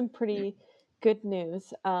have some pretty good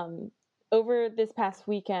news. Over this past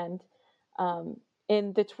weekend,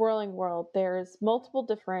 in the twirling world, there's multiple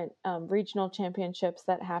different regional championships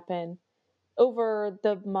that happen over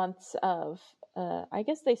the months of. I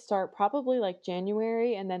guess they start probably like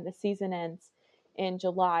January, and then the season ends in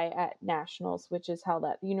July at Nationals, which is held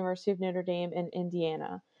at the University of Notre Dame in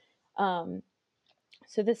Indiana.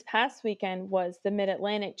 So this past weekend was the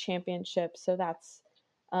Mid-Atlantic Championship. So that's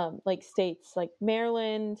like states like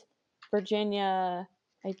Maryland, Virginia,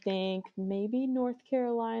 I think maybe North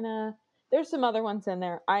Carolina. There's some other ones in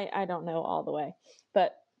there. I don't know all the way.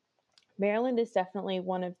 But Maryland is definitely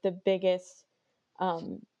one of the biggest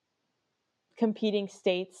competing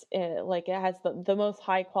states. Like it has the most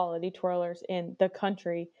high quality twirlers in the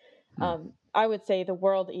country. I would say the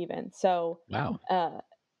world even. So wow.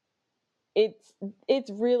 It's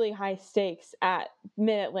really high stakes at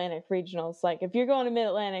Mid-Atlantic regionals. Like if you're going to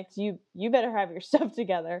Mid-Atlantic, you better have your stuff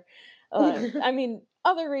together. I mean,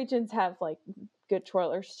 other regions have like good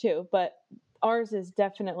twirlers too, but ours is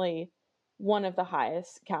definitely one of the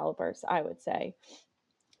highest calibers, I would say.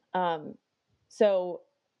 So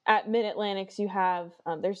at Mid-Atlantics, you have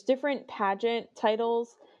there's different pageant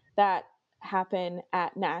titles that happen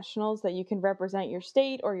at nationals that you can represent your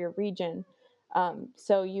state or your region.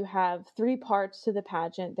 So you have 3 parts to the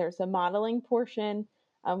pageant. There's a modeling portion.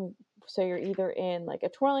 So you're either in like a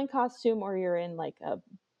twirling costume or you're in like a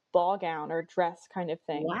ball gown or dress kind of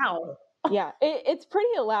thing. Wow. Yeah, it's pretty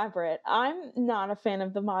elaborate. I'm not a fan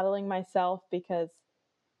of the modeling myself because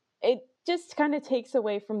it just kind of takes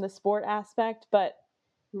away from the sport aspect, but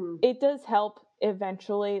it does help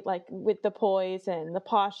eventually, like with the poise and the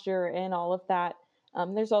posture and all of that.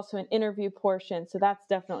 There's also an interview portion, so that's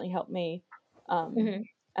definitely helped me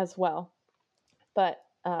as well. But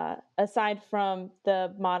aside from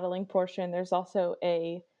the modeling portion, there's also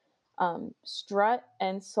a strut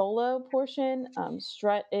and solo portion.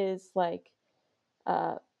 Strut is like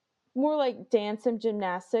more like dance and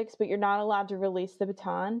gymnastics, but you're not allowed to release the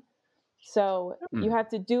baton. So you have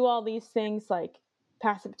to do all these things like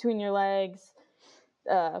pass it between your legs,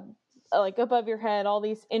 like above your head, all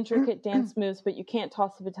these intricate dance moves, but you can't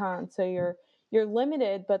toss the baton. So you're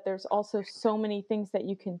limited, but there's also so many things that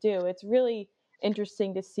you can do. It's really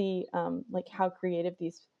interesting to see like how creative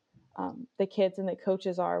these the kids and the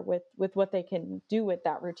coaches are with what they can do with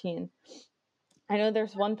that routine. I know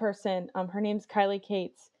there's one person, her name's Kylie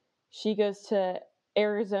Cates. She goes to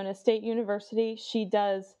Arizona State University. She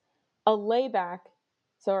does a layback.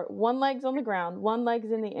 So one leg's on the ground, one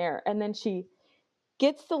leg's in the air, and then she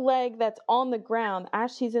gets the leg that's on the ground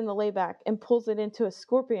as she's in the layback and pulls it into a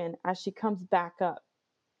scorpion as she comes back up.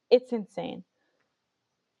 It's insane.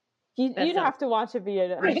 You'd have to watch a video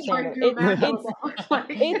to understand it.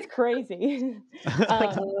 It's crazy.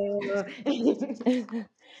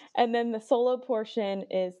 And then the solo portion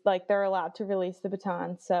is like they're allowed to release the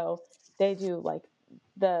baton. So they do like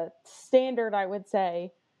the standard, I would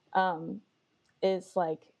say, is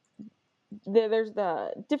like there's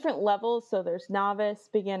the different levels. So there's novice,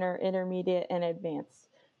 beginner, intermediate, and advanced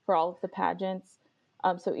for all of the pageants.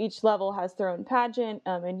 So each level has their own pageant,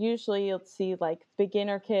 and usually you'll see like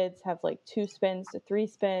beginner kids have like 2 spins to 3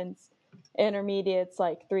 spins, intermediates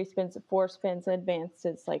like 3 spins to 4 spins, and advanced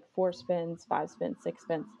is like 4 spins, 5 spins, 6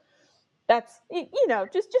 spins. That's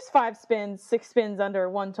just 5 spins, 6 spins under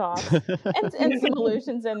one toss, and some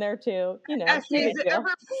illusions in there too. Ashley, is there ever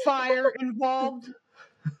fire involved?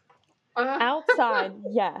 Outside,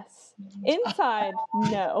 yes. Inside,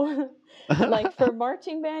 no. Like for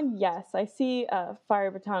marching band, yes. I see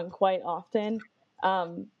fire baton quite often.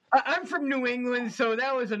 I'm from New England, so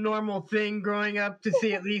that was a normal thing growing up to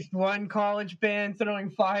see at least one college band throwing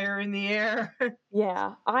fire in the air.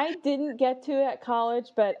 Yeah, I didn't get to at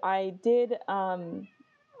college, but I did. Our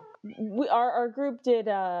group did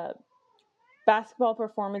basketball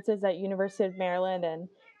performances at University of Maryland, and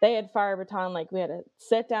they had fire baton. Like we had to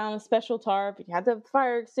set down a special tarp. You had the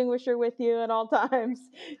fire extinguisher with you at all times,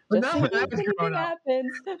 just in case anything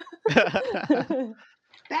happens.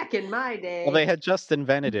 Back in my day. Well, they had just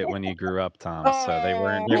invented it when you grew up, Tom, so they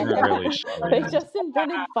weren't really sure They yet. just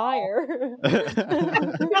invented fire.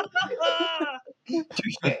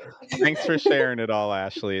 Thanks for sharing it all,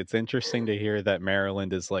 Ashley. It's interesting to hear that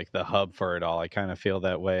Maryland is like the hub for it all. I kind of feel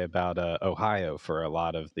that way about Ohio for a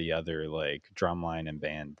lot of the other like drumline and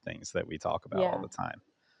band things that we talk about all the time.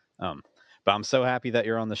 But I'm so happy that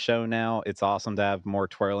you're on the show now. It's awesome to have more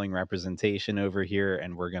twirling representation over here,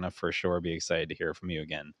 and we're gonna for sure be excited to hear from you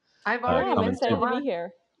again. I'm excited to be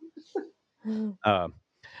here.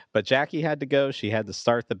 But Jackie had to go. She had to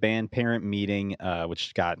start the band parent meeting,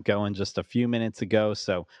 which got going just a few minutes ago.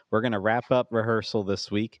 So we're going to wrap up rehearsal this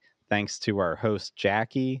week. Thanks to our host,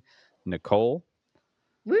 Jackie, Nicole.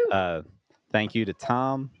 Thank you to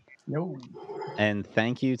Tom. And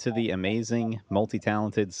thank you to the amazing,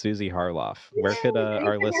 multi-talented Susie Harloff. Where could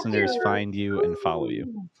our listeners find you and follow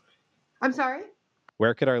you? I'm sorry?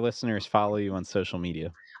 Where could our listeners follow you on social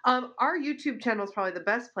media? Our YouTube channel is probably the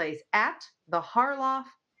best place, at the Harloff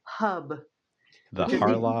Hub. The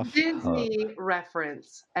Harloff Disney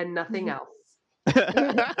reference and nothing else.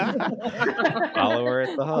 Follow her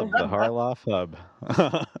at the hub, the Harloff Hub.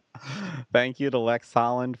 Thank you to Lex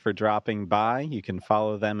Holland for dropping by. You can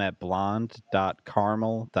follow them at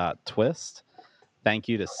blonde.caramel.twist. Thank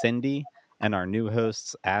you to Cindy and our new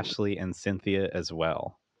hosts, Ashley and Cynthia, as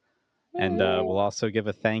well. And we'll also give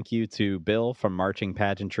a thank you to Bill from Marching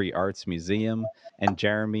Pageantry Arts Museum and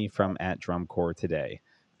Jeremy from At Drum Corps Today.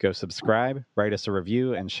 Go subscribe, write us a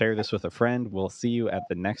review, and share this with a friend. We'll see you at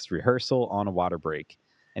the next rehearsal on a water break.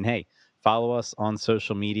 And hey, follow us on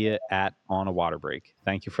social media at On a Water Break.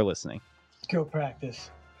 Thank you for listening. Go practice.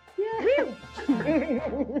 Yeah.